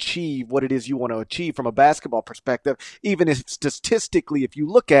to achieve what it is you want to achieve from a basketball perspective, even if statistically, if you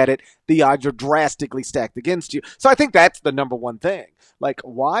look at it, the odds are drastically stacked against you. So I think that's the number one thing. Like,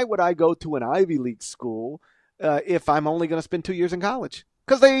 why would I go to an Ivy League school if I'm only going to spend 2 years in college?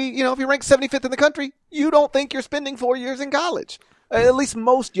 Because if you rank 75th in the country, you don't think you're spending 4 years in college. At least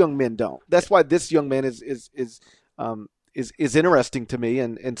most young men don't. That's why this young man is interesting to me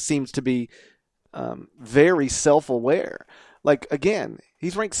and seems to be very self-aware. Like, again,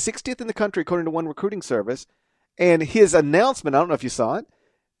 he's ranked 60th in the country according to one recruiting service, and his announcement, I don't know if you saw it,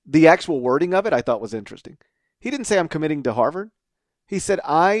 the actual wording of it I thought was interesting. He didn't say, I'm committing to Harvard. He said,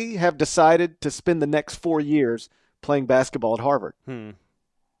 I have decided to spend the next 4 years playing basketball at Harvard.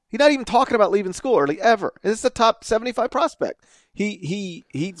 He's not even talking about leaving school early, ever. This is a top 75 prospect.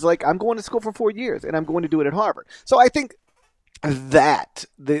 He's like, I'm going to school for 4 years, and I'm going to do it at Harvard. So I think that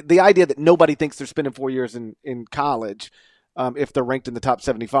the idea that nobody thinks they're spending 4 years in college if they're ranked in the top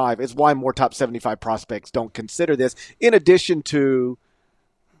 75 is why more top 75 prospects don't consider this, in addition to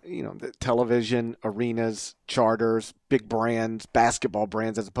the television, arenas, charters, big brands, basketball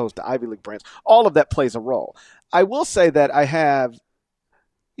brands, as opposed to Ivy League brands. All of that plays a role. I will say that I have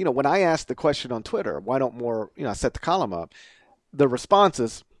when I asked the question on Twitter, why don't more, I set the column up, the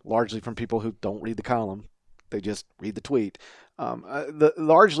responses, largely from people who don't read the column, they just read the tweet.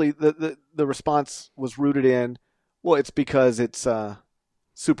 Largely, the response was rooted in, well, it's because it's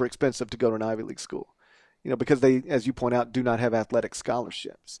super expensive to go to an Ivy League school, because they, as you point out, do not have athletic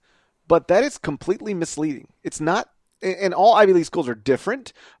scholarships. But that is completely misleading. It's not, and all Ivy League schools are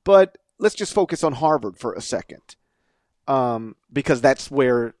different, but let's just focus on Harvard for a second, because that's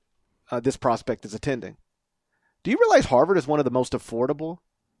where this prospect is attending. Do you realize Harvard is one of the most affordable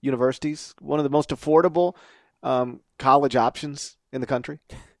universities, one of the most affordable college options in the country?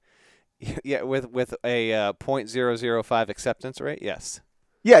 Yeah, with a 0.005 acceptance rate, yes.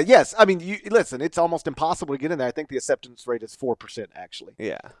 Yeah, yes. I mean, listen, it's almost impossible to get in there. I think the acceptance rate is 4%, actually.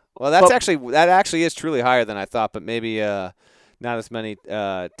 Yeah. Well, that actually is truly higher than I thought, but maybe not as many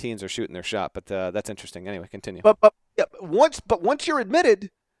teens are shooting their shot. But that's interesting. Anyway, continue. But once you're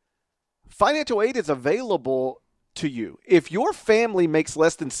admitted, financial aid is available to you. If your family makes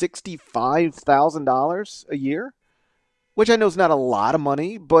less than $65,000 a year, which I know is not a lot of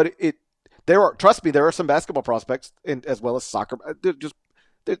money, but there are some basketball prospects as well as soccer.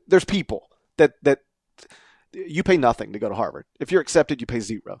 There's people that you pay nothing to go to Harvard. If you're accepted, you pay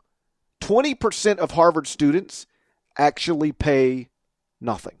zero. 20% of Harvard students actually pay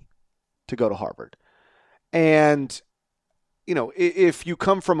nothing to go to Harvard. And, if you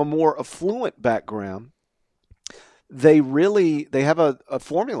come from a more affluent background, they have a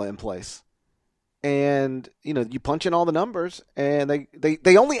formula in place. And, you punch in all the numbers and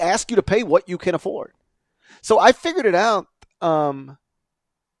they only ask you to pay what you can afford. So I figured it out,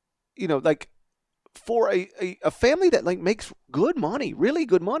 for a family that makes good money, really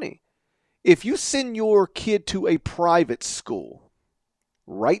good money. If you send your kid to a private school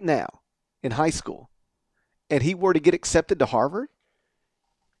right now in high school and he were to get accepted to Harvard,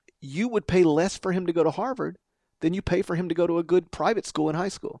 you would pay less for him to go to Harvard than you pay for him to go to a good private school in high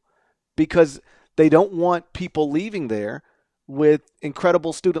school, because they don't want people leaving there with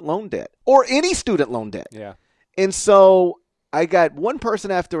incredible student loan debt or any student loan debt. Yeah. And so I got one person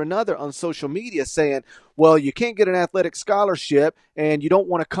after another on social media saying, well, you can't get an athletic scholarship and you don't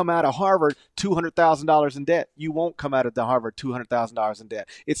want to come out of Harvard $200,000 in debt. You won't come out of the Harvard $200,000 in debt.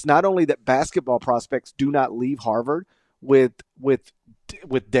 It's not only that basketball prospects do not leave Harvard with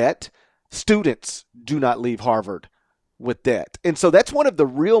debt. Students do not leave Harvard with debt. And so that's one of the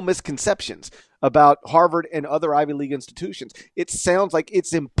real misconceptions about Harvard and other Ivy League institutions. It sounds like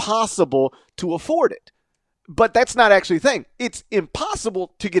it's impossible to afford it. But that's not actually the thing. It's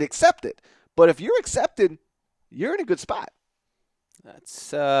impossible to get accepted. But if you're accepted, you're in a good spot.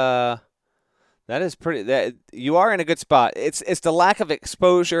 That is pretty. That you are in a good spot. It's the lack of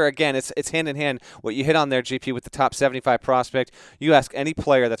exposure. Again, it's hand in hand. What you hit on there, GP, with the top 75 prospect. You ask any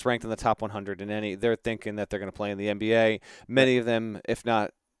player that's ranked in the top 100 they're thinking that they're going to play in the NBA. Many of them, if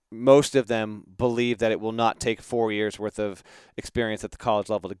not most of them, believe that it will not take 4 years worth of experience at the college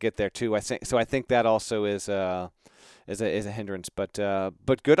level to get there too. I think that also is a hindrance. But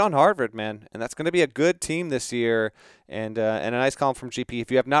good on Harvard, man, and that's going to be a good team this year. And a nice column from GP. If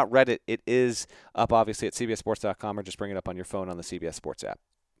you have not read it, it is up obviously at CBSSports.com, or just bring it up on your phone on the CBS Sports app.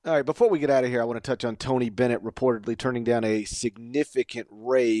 All right, before we get out of here, I want to touch on Tony Bennett reportedly turning down a significant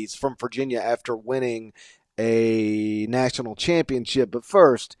raise from Virginia after winning a national championship. But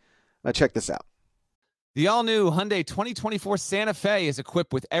first, check this out. The all-new Hyundai 2024 Santa Fe is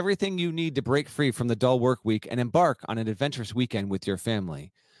equipped with everything you need to break free from the dull work week and embark on an adventurous weekend with your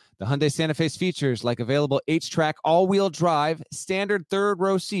family. The Hyundai Santa Fe's features like available H-Track all-wheel drive, standard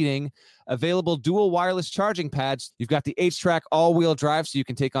third-row seating, available dual wireless charging pads. You've got the H-Track all-wheel drive so you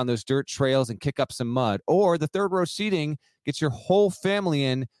can take on those dirt trails and kick up some mud. Or the third-row seating gets your whole family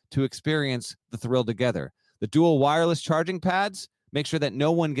in to experience the thrill together. The dual wireless charging pads make sure that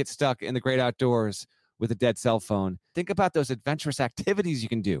no one gets stuck in the great outdoors with a dead cell phone. Think about those adventurous activities you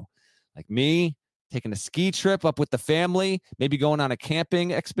can do. Like me, taking a ski trip up with the family, maybe going on a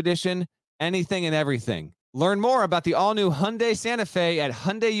camping expedition, anything and everything. Learn more about the all-new Hyundai Santa Fe at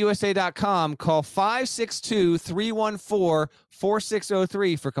HyundaiUSA.com. Call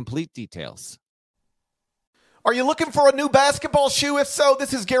 562-314-4603 for complete details. Are you looking for a new basketball shoe? If so,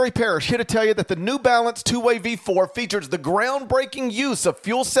 this is Gary Parrish here to tell you that the New Balance 2-Way V4 features the groundbreaking use of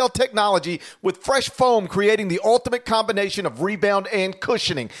fuel cell technology with fresh foam, creating the ultimate combination of rebound and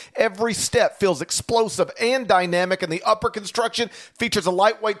cushioning. Every step feels explosive and dynamic, and the upper construction features a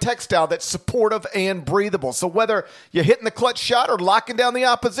lightweight textile that's supportive and breathable. So whether you're hitting the clutch shot or locking down the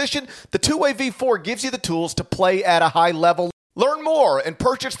opposition, the 2-Way V4 gives you the tools to play at a high level. Learn more and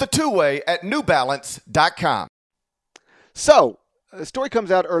purchase the 2-Way at NewBalance.com. So, a story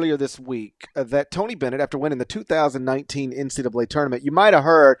comes out earlier this week that Tony Bennett, after winning the 2019 NCAA tournament, you might have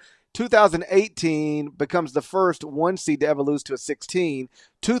heard 2018 becomes the first 1 seed to ever lose to a 16.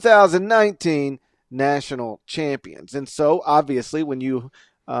 2019 national champions. And so, obviously, when you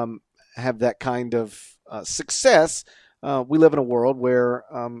have that kind of success, we live in a world where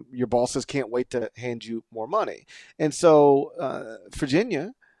your bosses can't wait to hand you more money. And so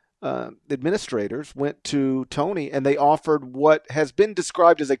Virginia administrators went to Tony and they offered what has been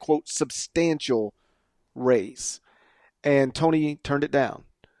described as a, quote, substantial raise. And Tony turned it down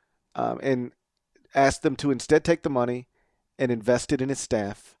and asked them to instead take the money and invest it in his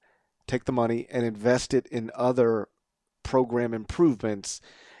staff, take the money and invest it in other program improvements.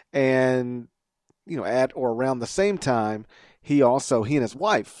 And, at or around the same time, he and his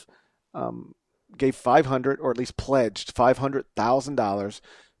wife gave $500, or at least pledged $500,000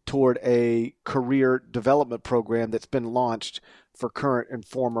 toward a career development program that's been launched for current and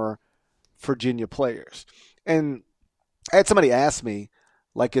former Virginia players. And I had somebody ask me,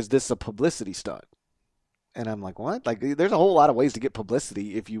 is this a publicity stunt? And I'm like, what? There's a whole lot of ways to get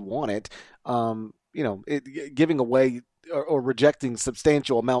publicity if you want it. Giving away or rejecting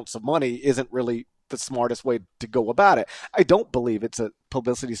substantial amounts of money isn't really the smartest way to go about it. I don't believe it's a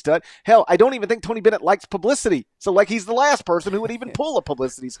publicity stunt. Hell, I don't even think Tony Bennett likes publicity. So he's the last person who would even pull a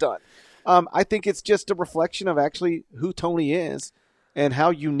publicity stunt. I think it's just a reflection of actually who Tony is and how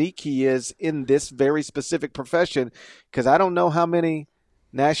unique he is in this very specific profession. Because I don't know how many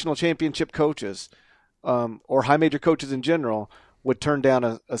national championship coaches or high major coaches in general would turn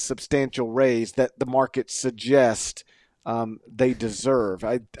down a substantial raise that the market suggests they deserve.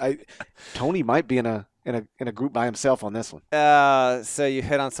 Tony might be in a group by himself on this one. So you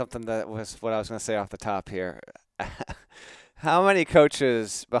hit on something that was what I was going to say off the top here. How many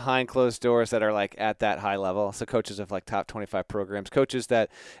coaches behind closed doors that are at that high level? So coaches of top 25 programs, coaches that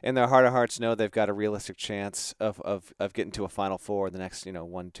in their heart of hearts know they've got a realistic chance of getting to a Final Four the next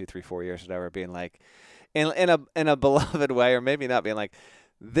 1, 2, 3, 4 years, whatever, being in a beloved way, or maybe not being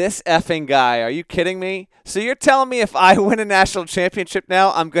this effing guy, are you kidding me? So you're telling me if I win a national championship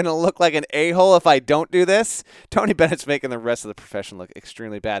now, I'm going to look like an a-hole if I don't do this? Tony Bennett's making the rest of the profession look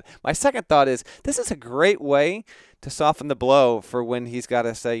extremely bad. My second thought is this is a great way to soften the blow for when he's got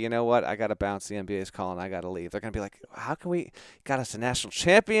to say, you know what, I got to bounce, the NBA's calling, I got to leave. They're going to be like, how can we got us a national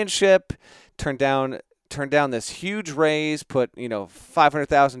championship, turn down this huge raise, put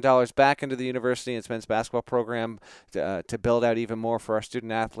 $500,000 back into the university and its men's basketball program to build out even more for our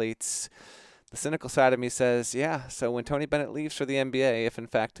student athletes. The cynical side of me says, yeah. So when Tony Bennett leaves for the NBA, if in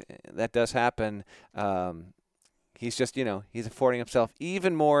fact that does happen, he's just he's affording himself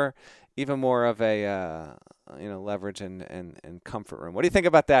even more of a leverage and comfort room. What do you think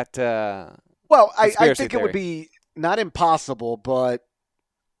about that? Well, I think theory? It would be not impossible, but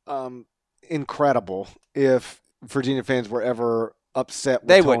incredible if Virginia fans were ever upset with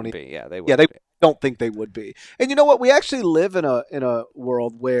Tony. They wouldn't be. Yeah, they would. Yeah, they don't think they would be. And you know what? We actually live in a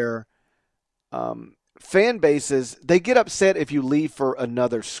world where fan bases, they get upset if you leave for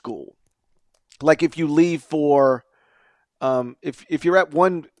another school. If you leave for if you're at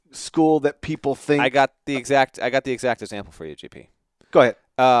one school that people think I got the exact example for you, GP. Go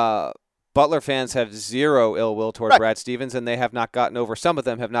ahead. Butler fans have zero ill will toward Brad Stevens, and some of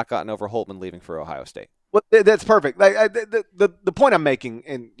them have not gotten over Holtman leaving for Ohio State. Well, that's perfect. The point I'm making,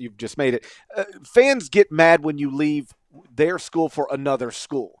 and you've just made it, fans get mad when you leave their school for another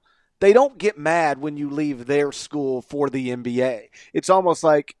school. They don't get mad when you leave their school for the NBA. It's almost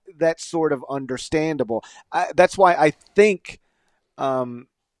like that's sort of understandable. That's why I think,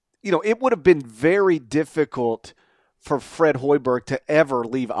 it would have been very difficult for Fred Hoiberg to ever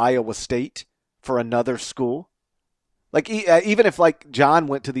leave Iowa State for another school. Even if John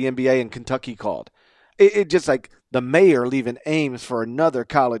went to the NBA and Kentucky called, it just the mayor leaving Ames for another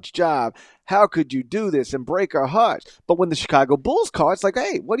college job. How could you do this and break our hearts? But when the Chicago Bulls call, it's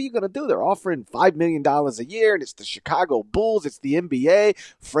hey, what are you going to do? They're offering $5 million a year, and it's the Chicago Bulls. It's the NBA.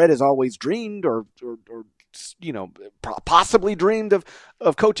 Fred has always dreamed or possibly dreamed of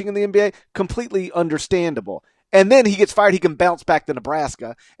coaching in the NBA. Completely understandable. And then he gets fired, he can bounce back to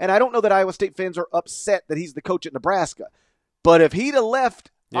Nebraska. And I don't know that Iowa State fans are upset that he's the coach at Nebraska. But if he'd have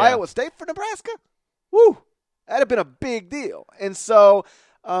left Iowa State for Nebraska, that'd have been a big deal. And so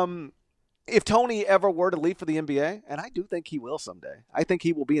if Tony ever were to leave for the NBA, and I do think he will someday, I think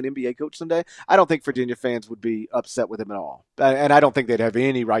he will be an NBA coach someday. I don't think Virginia fans would be upset with him at all, and I don't think they'd have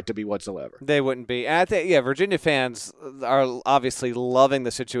any right to be whatsoever. They wouldn't be. And I think, Virginia fans are obviously loving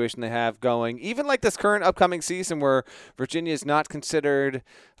the situation they have going. Even like this current upcoming season where Virginia is not considered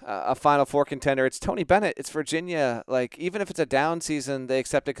a Final Four contender. It's Tony Bennett. It's Virginia. Like, even if it's a down season, they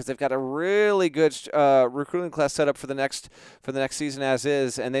accept it because they've got a really good recruiting class set up for the next season as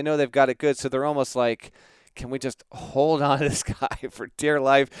is, and they know they've got it good. So they're almost like, can we just hold on to this guy for dear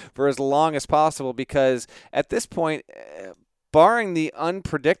life for as long as possible? Because at this point, barring the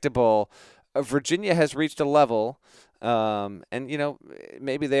unpredictable, Virginia has reached a level, and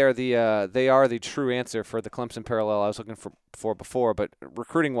maybe they are the true answer for the Clemson parallel I was looking for before. But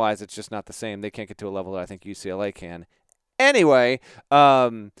recruiting wise, it's just not the same. They can't get to a level that I think UCLA can. Anyway,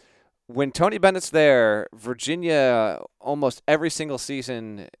 when Tony Bennett's there, Virginia almost every single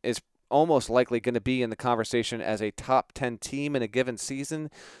season is almost likely going to be in the conversation as a top 10 team in a given season.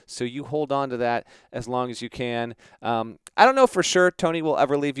 So you hold on to that as long as you can. I don't know for sure Tony will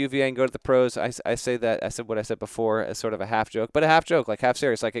ever leave UVA and go to the pros. I said what I said before as sort of a half joke, but a half joke, like half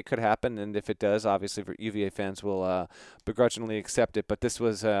serious, like it could happen. And if it does, obviously UVA fans will begrudgingly accept it. But this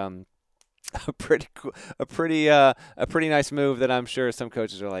was a pretty nice move that I'm sure some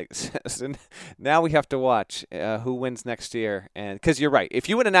coaches are like, now we have to watch who wins next year. And because you're right, if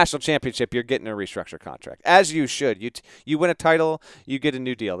you win a national championship, you're getting a restructured contract, as you should. You win a title, you get a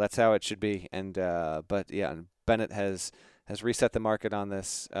new deal. That's how it should be. And but yeah, Bennett has reset the market on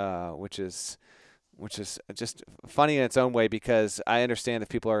this, which is just funny in its own way, because I understand if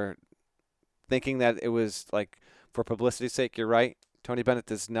people are thinking that it was like for publicity's sake. You're right. Tony Bennett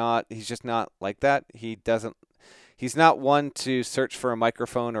he's just not like that. He's not one to search for a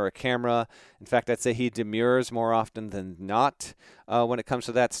microphone or a camera. In fact, I'd say he demurs more often than not when it comes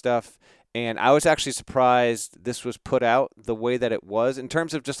to that stuff. And I was actually surprised this was put out the way that it was, in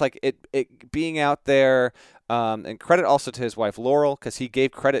terms of just like it being out there. And credit also to his wife, Laurel, because he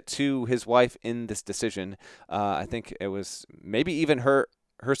gave credit to his wife in this decision. I think it was maybe even her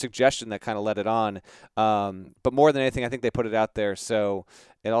suggestion that kind of led it on. But more than anything, I think they put it out there. So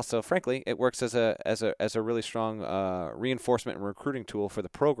it also, frankly, it works as a really strong reinforcement and recruiting tool for the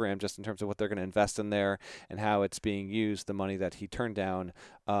program, just in terms of what they're going to invest in there and how it's being used, the money that he turned down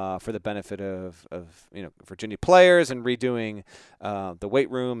for the benefit of Virginia players, and redoing the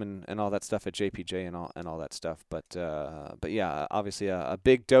weight room and all that stuff at JPJ and all that stuff. But yeah, obviously a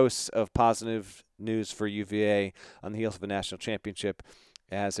big dose of positive news for UVA on the heels of a national championship,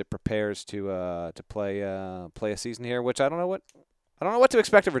 as it prepares to play a season here, which I don't know what to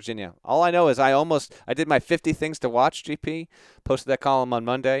expect of Virginia. All I know is I did my 50 things to watch, GP, posted that column on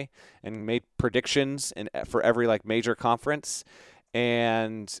Monday and made predictions for every like major conference,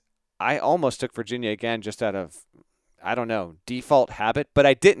 and I almost took Virginia again just out of, I don't know, default habit, but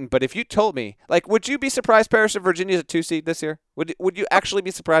I didn't. But if you told me, like, would you be surprised, Parrish, if Virginia's a 2 seed this year? Would you actually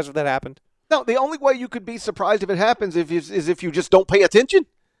be surprised if that happened? No, the only way you could be surprised if it happens is if you just don't pay attention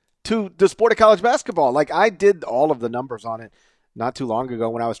to the sport of college basketball. Like, I did all of the numbers on it not too long ago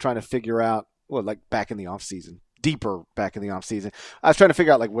when I was trying to figure out, like back in the offseason, deeper back in the offseason. I was trying to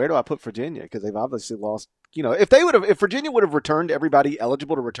figure out, like, where do I put Virginia? Because they've obviously lost. If Virginia would have returned everybody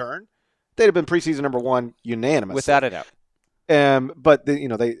eligible to return, they'd have been preseason number one unanimously. Without a doubt. But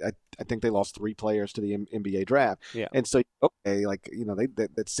I think they lost 3 players to the NBA draft. Yeah. And so, okay, like,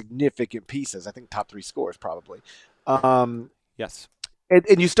 that's significant pieces. I think top 3 scores probably. Yes.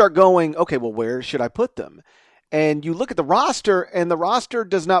 And you start going, okay, well, where should I put them? And you look at the roster, and the roster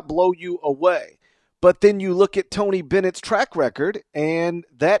does not blow you away. But then you look at Tony Bennett's track record, and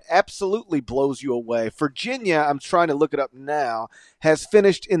that absolutely blows you away. Virginia, I'm trying to look it up now, has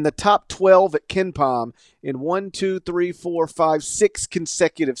finished in the top 12 at KenPom in 6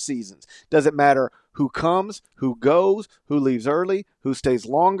 consecutive seasons. Doesn't matter who comes, who goes, who leaves early, who stays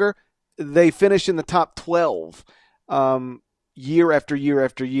longer. They finish in the top 12 year after year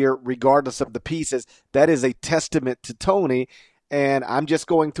after year, regardless of the pieces. That is a testament to Tony. And I'm just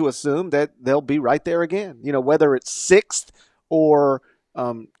going to assume that they'll be right there again. Whether it's 6th or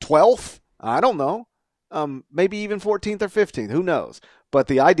 12th, I don't know. Maybe even 14th or 15th, who knows? But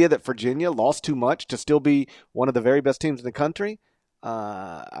the idea that Virginia lost too much to still be one of the very best teams in the country,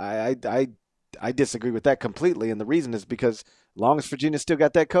 I disagree with that completely. And the reason is because as long as Virginia still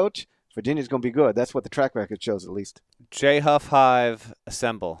got that coach, Virginia's going to be good. That's what the track record shows, at least. J. Huff Hive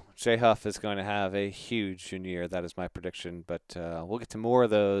assemble. J. Huff is going to have a huge junior year. That is my prediction. But we'll get to more of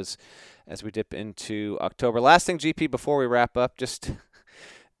those as we dip into October. Last thing, GP, before we wrap up, just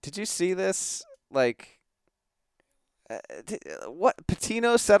did you see this? Like, what,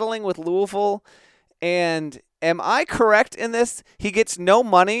 Patino settling with Louisville? And am I correct in this? He gets no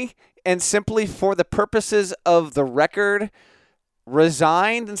money and simply for the purposes of the record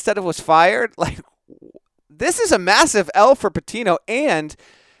resigned instead of was fired? Like, this is a massive L for Patino, and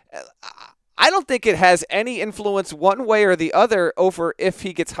I don't think it has any influence one way or the other over if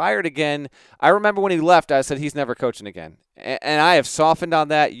he gets hired again. I remember when he left, I said he's never coaching again. And I have softened on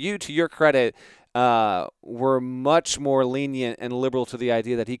that. You, to your credit, were much more lenient and liberal to the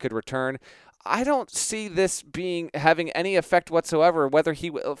idea that he could return. I don't see this having any effect whatsoever.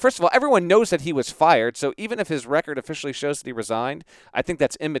 First of all, everyone knows that he was fired, so even if his record officially shows that he resigned, I think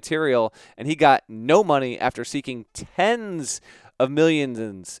that's immaterial. And he got no money after seeking tens of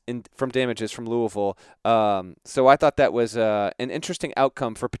millions from damages from Louisville. So I thought that was an interesting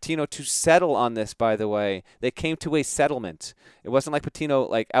outcome for Patino to settle on this. By the way, they came to a settlement. It wasn't like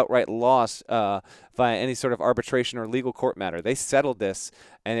Patino outright lost via any sort of arbitration or legal court matter. They settled this,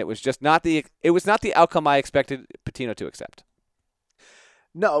 and it was just not the outcome I expected Patino to accept.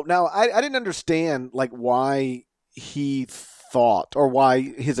 No, now I didn't understand why he thought, or why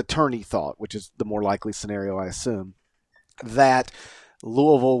his attorney thought, which is the more likely scenario, I assume, that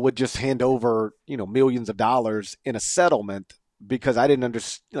Louisville would just hand over, millions of dollars in a settlement, because I didn't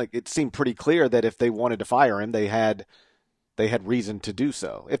understand. It seemed pretty clear that if they wanted to fire him, they had reason to do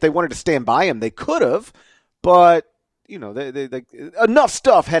so. If they wanted to stand by him, they could have, but they enough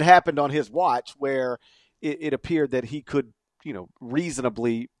stuff had happened on his watch where it appeared that he could,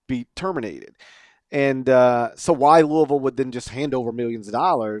 reasonably be terminated. And so why Louisville would then just hand over millions of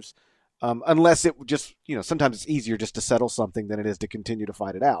dollars? Unless it just, sometimes it's easier just to settle something than it is to continue to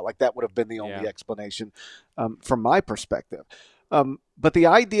fight it out. That would have been the only explanation from my perspective. But the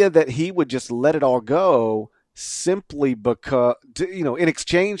idea that he would just let it all go simply because, in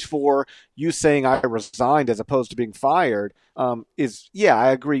exchange for you saying I resigned as opposed to being fired is,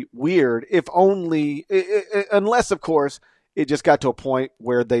 I agree, weird. If only, unless, of course, it just got to a point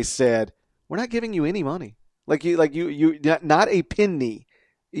where they said, we're not giving you any money. You not a penny.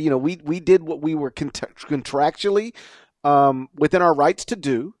 We did what we were contractually within our rights to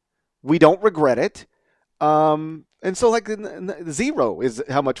do. We don't regret it. And so zero is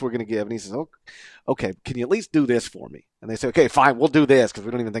how much we're going to give. And he says, okay, can you at least do this for me? And they say, okay, fine, we'll do this because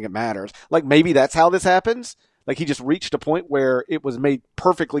we don't even think it matters. Maybe that's how this happens. He just reached a point where it was made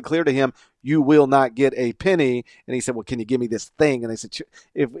perfectly clear to him, you will not get a penny. And he said, well, can you give me this thing? And they said,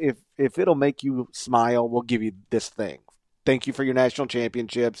 if it'll make you smile, we'll give you this thing. Thank you for your national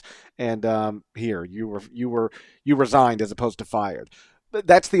championships, and here you resigned as opposed to fired.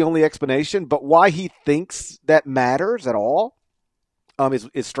 That's the only explanation. But why he thinks that matters at all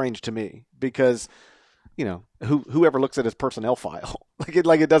is strange to me, because whoever looks at his personnel file,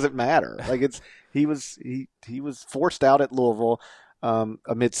 it doesn't matter. He was forced out at Louisville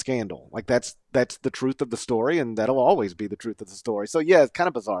amid scandal. That's the truth of the story, and that'll always be the truth of the story. So yeah, it's kind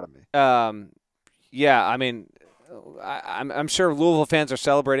of bizarre to me. I mean, I'm sure Louisville fans are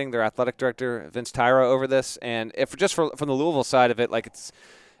celebrating their athletic director Vince Tyra over this, and if just from the Louisville side of it,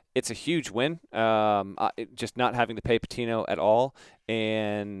 it's a huge win. Just not having to pay Patino at all,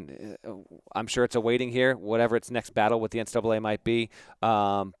 and I'm sure it's awaiting here, whatever its next battle with the NCAA might be.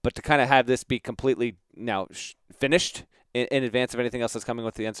 But to kind of have this be completely now finished in advance of anything else that's coming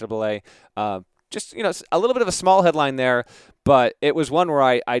with the NCAA, just a little bit of a small headline there, but it was one where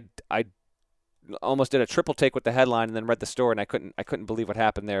I almost did a triple take with the headline and then read the story, and I couldn't believe what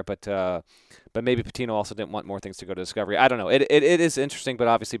happened there. But maybe Patino also didn't want more things to go to Discovery. I don't know. It is interesting, but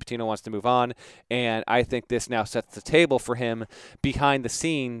obviously Patino wants to move on, and I think this now sets the table for him behind the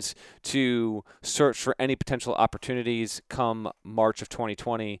scenes to search for any potential opportunities come March of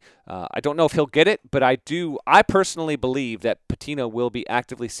 2020. I don't know if he'll get it, but I personally believe that Patino will be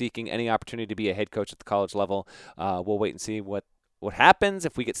actively seeking any opportunity to be a head coach at the college level. We'll wait and see what happens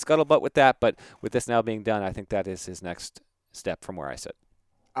if we get scuttlebutt with that, but with this now being done, I think that is his next step from where I sit.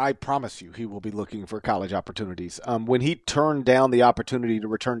 I promise you he will be looking for college opportunities. When he turned down the opportunity to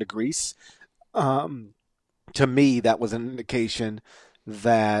return to Greece, to me that was an indication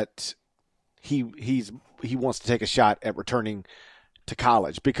that he wants to take a shot at returning to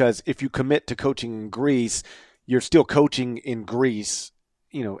college, because if you commit to coaching in Greece, you're still coaching in Greece,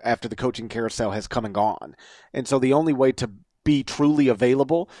 after the coaching carousel has come and gone. And so the only way to be truly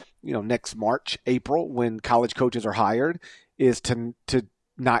available, next March, April, when college coaches are hired, is to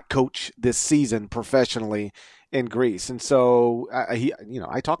not coach this season professionally in Greece. And so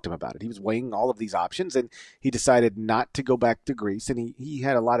I talked to him about it. He was weighing all of these options, and he decided not to go back to Greece. And he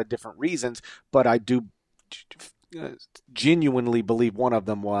had a lot of different reasons, but I do genuinely believe one of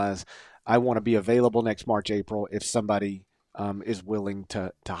them was I want to be available next March, April if somebody is willing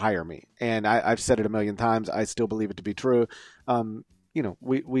to hire me. And I've said it a million times. I still believe it to be true.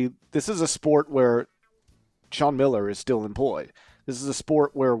 This is a sport where Sean Miller is still employed. This is a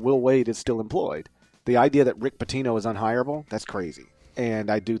sport where Will Wade is still employed. The idea that Rick Pitino is unhireable, that's crazy.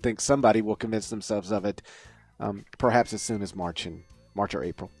 And I do think somebody will convince themselves of it, perhaps as soon as March or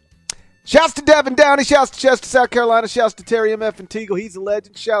April. Shouts to Devin Downey. Shouts to Chester, South Carolina. Shouts to Terry M.F. and Teagle. He's a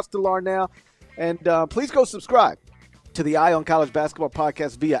legend. Shouts to Larnell. And please go subscribe to the Eye on College Basketball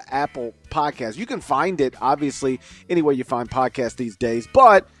podcast via Apple Podcasts. You can find it, obviously, anywhere you find podcasts these days.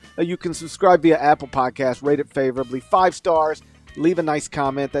 But you can subscribe via Apple Podcasts, rate it favorably, 5 stars, leave a nice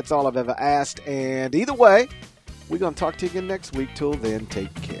comment. That's all I've ever asked. And either way, we're going to talk to you again next week. Till then,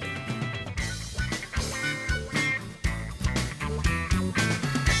 take care.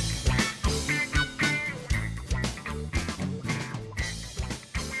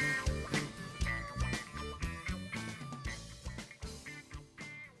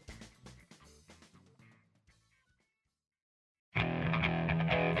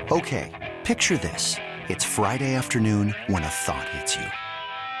 Okay, picture this. It's Friday afternoon when a thought hits you.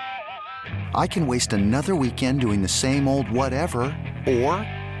 I can waste another weekend doing the same old whatever, or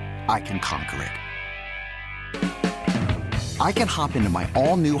I can conquer it. I can hop into my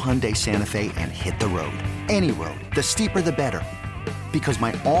all-new Hyundai Santa Fe and hit the road. Any road. The steeper, the better. Because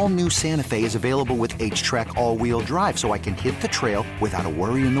my all-new Santa Fe is available with H-Track all-wheel drive, so I can hit the trail without a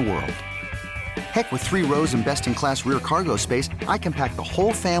worry in the world. Heck, with 3 rows and best-in-class rear cargo space, I can pack the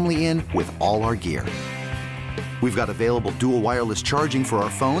whole family in with all our gear. We've got available dual wireless charging for our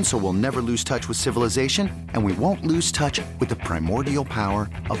phones, so we'll never lose touch with civilization, and we won't lose touch with the primordial power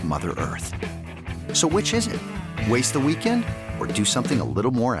of Mother Earth. So which is it? Waste the weekend or do something a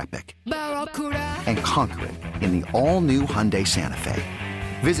little more epic? And conquer it in the all-new Hyundai Santa Fe.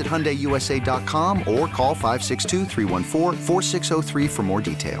 Visit HyundaiUSA.com or call 562-314-4603 for more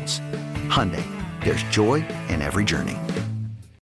details. Hyundai, there's joy in every journey.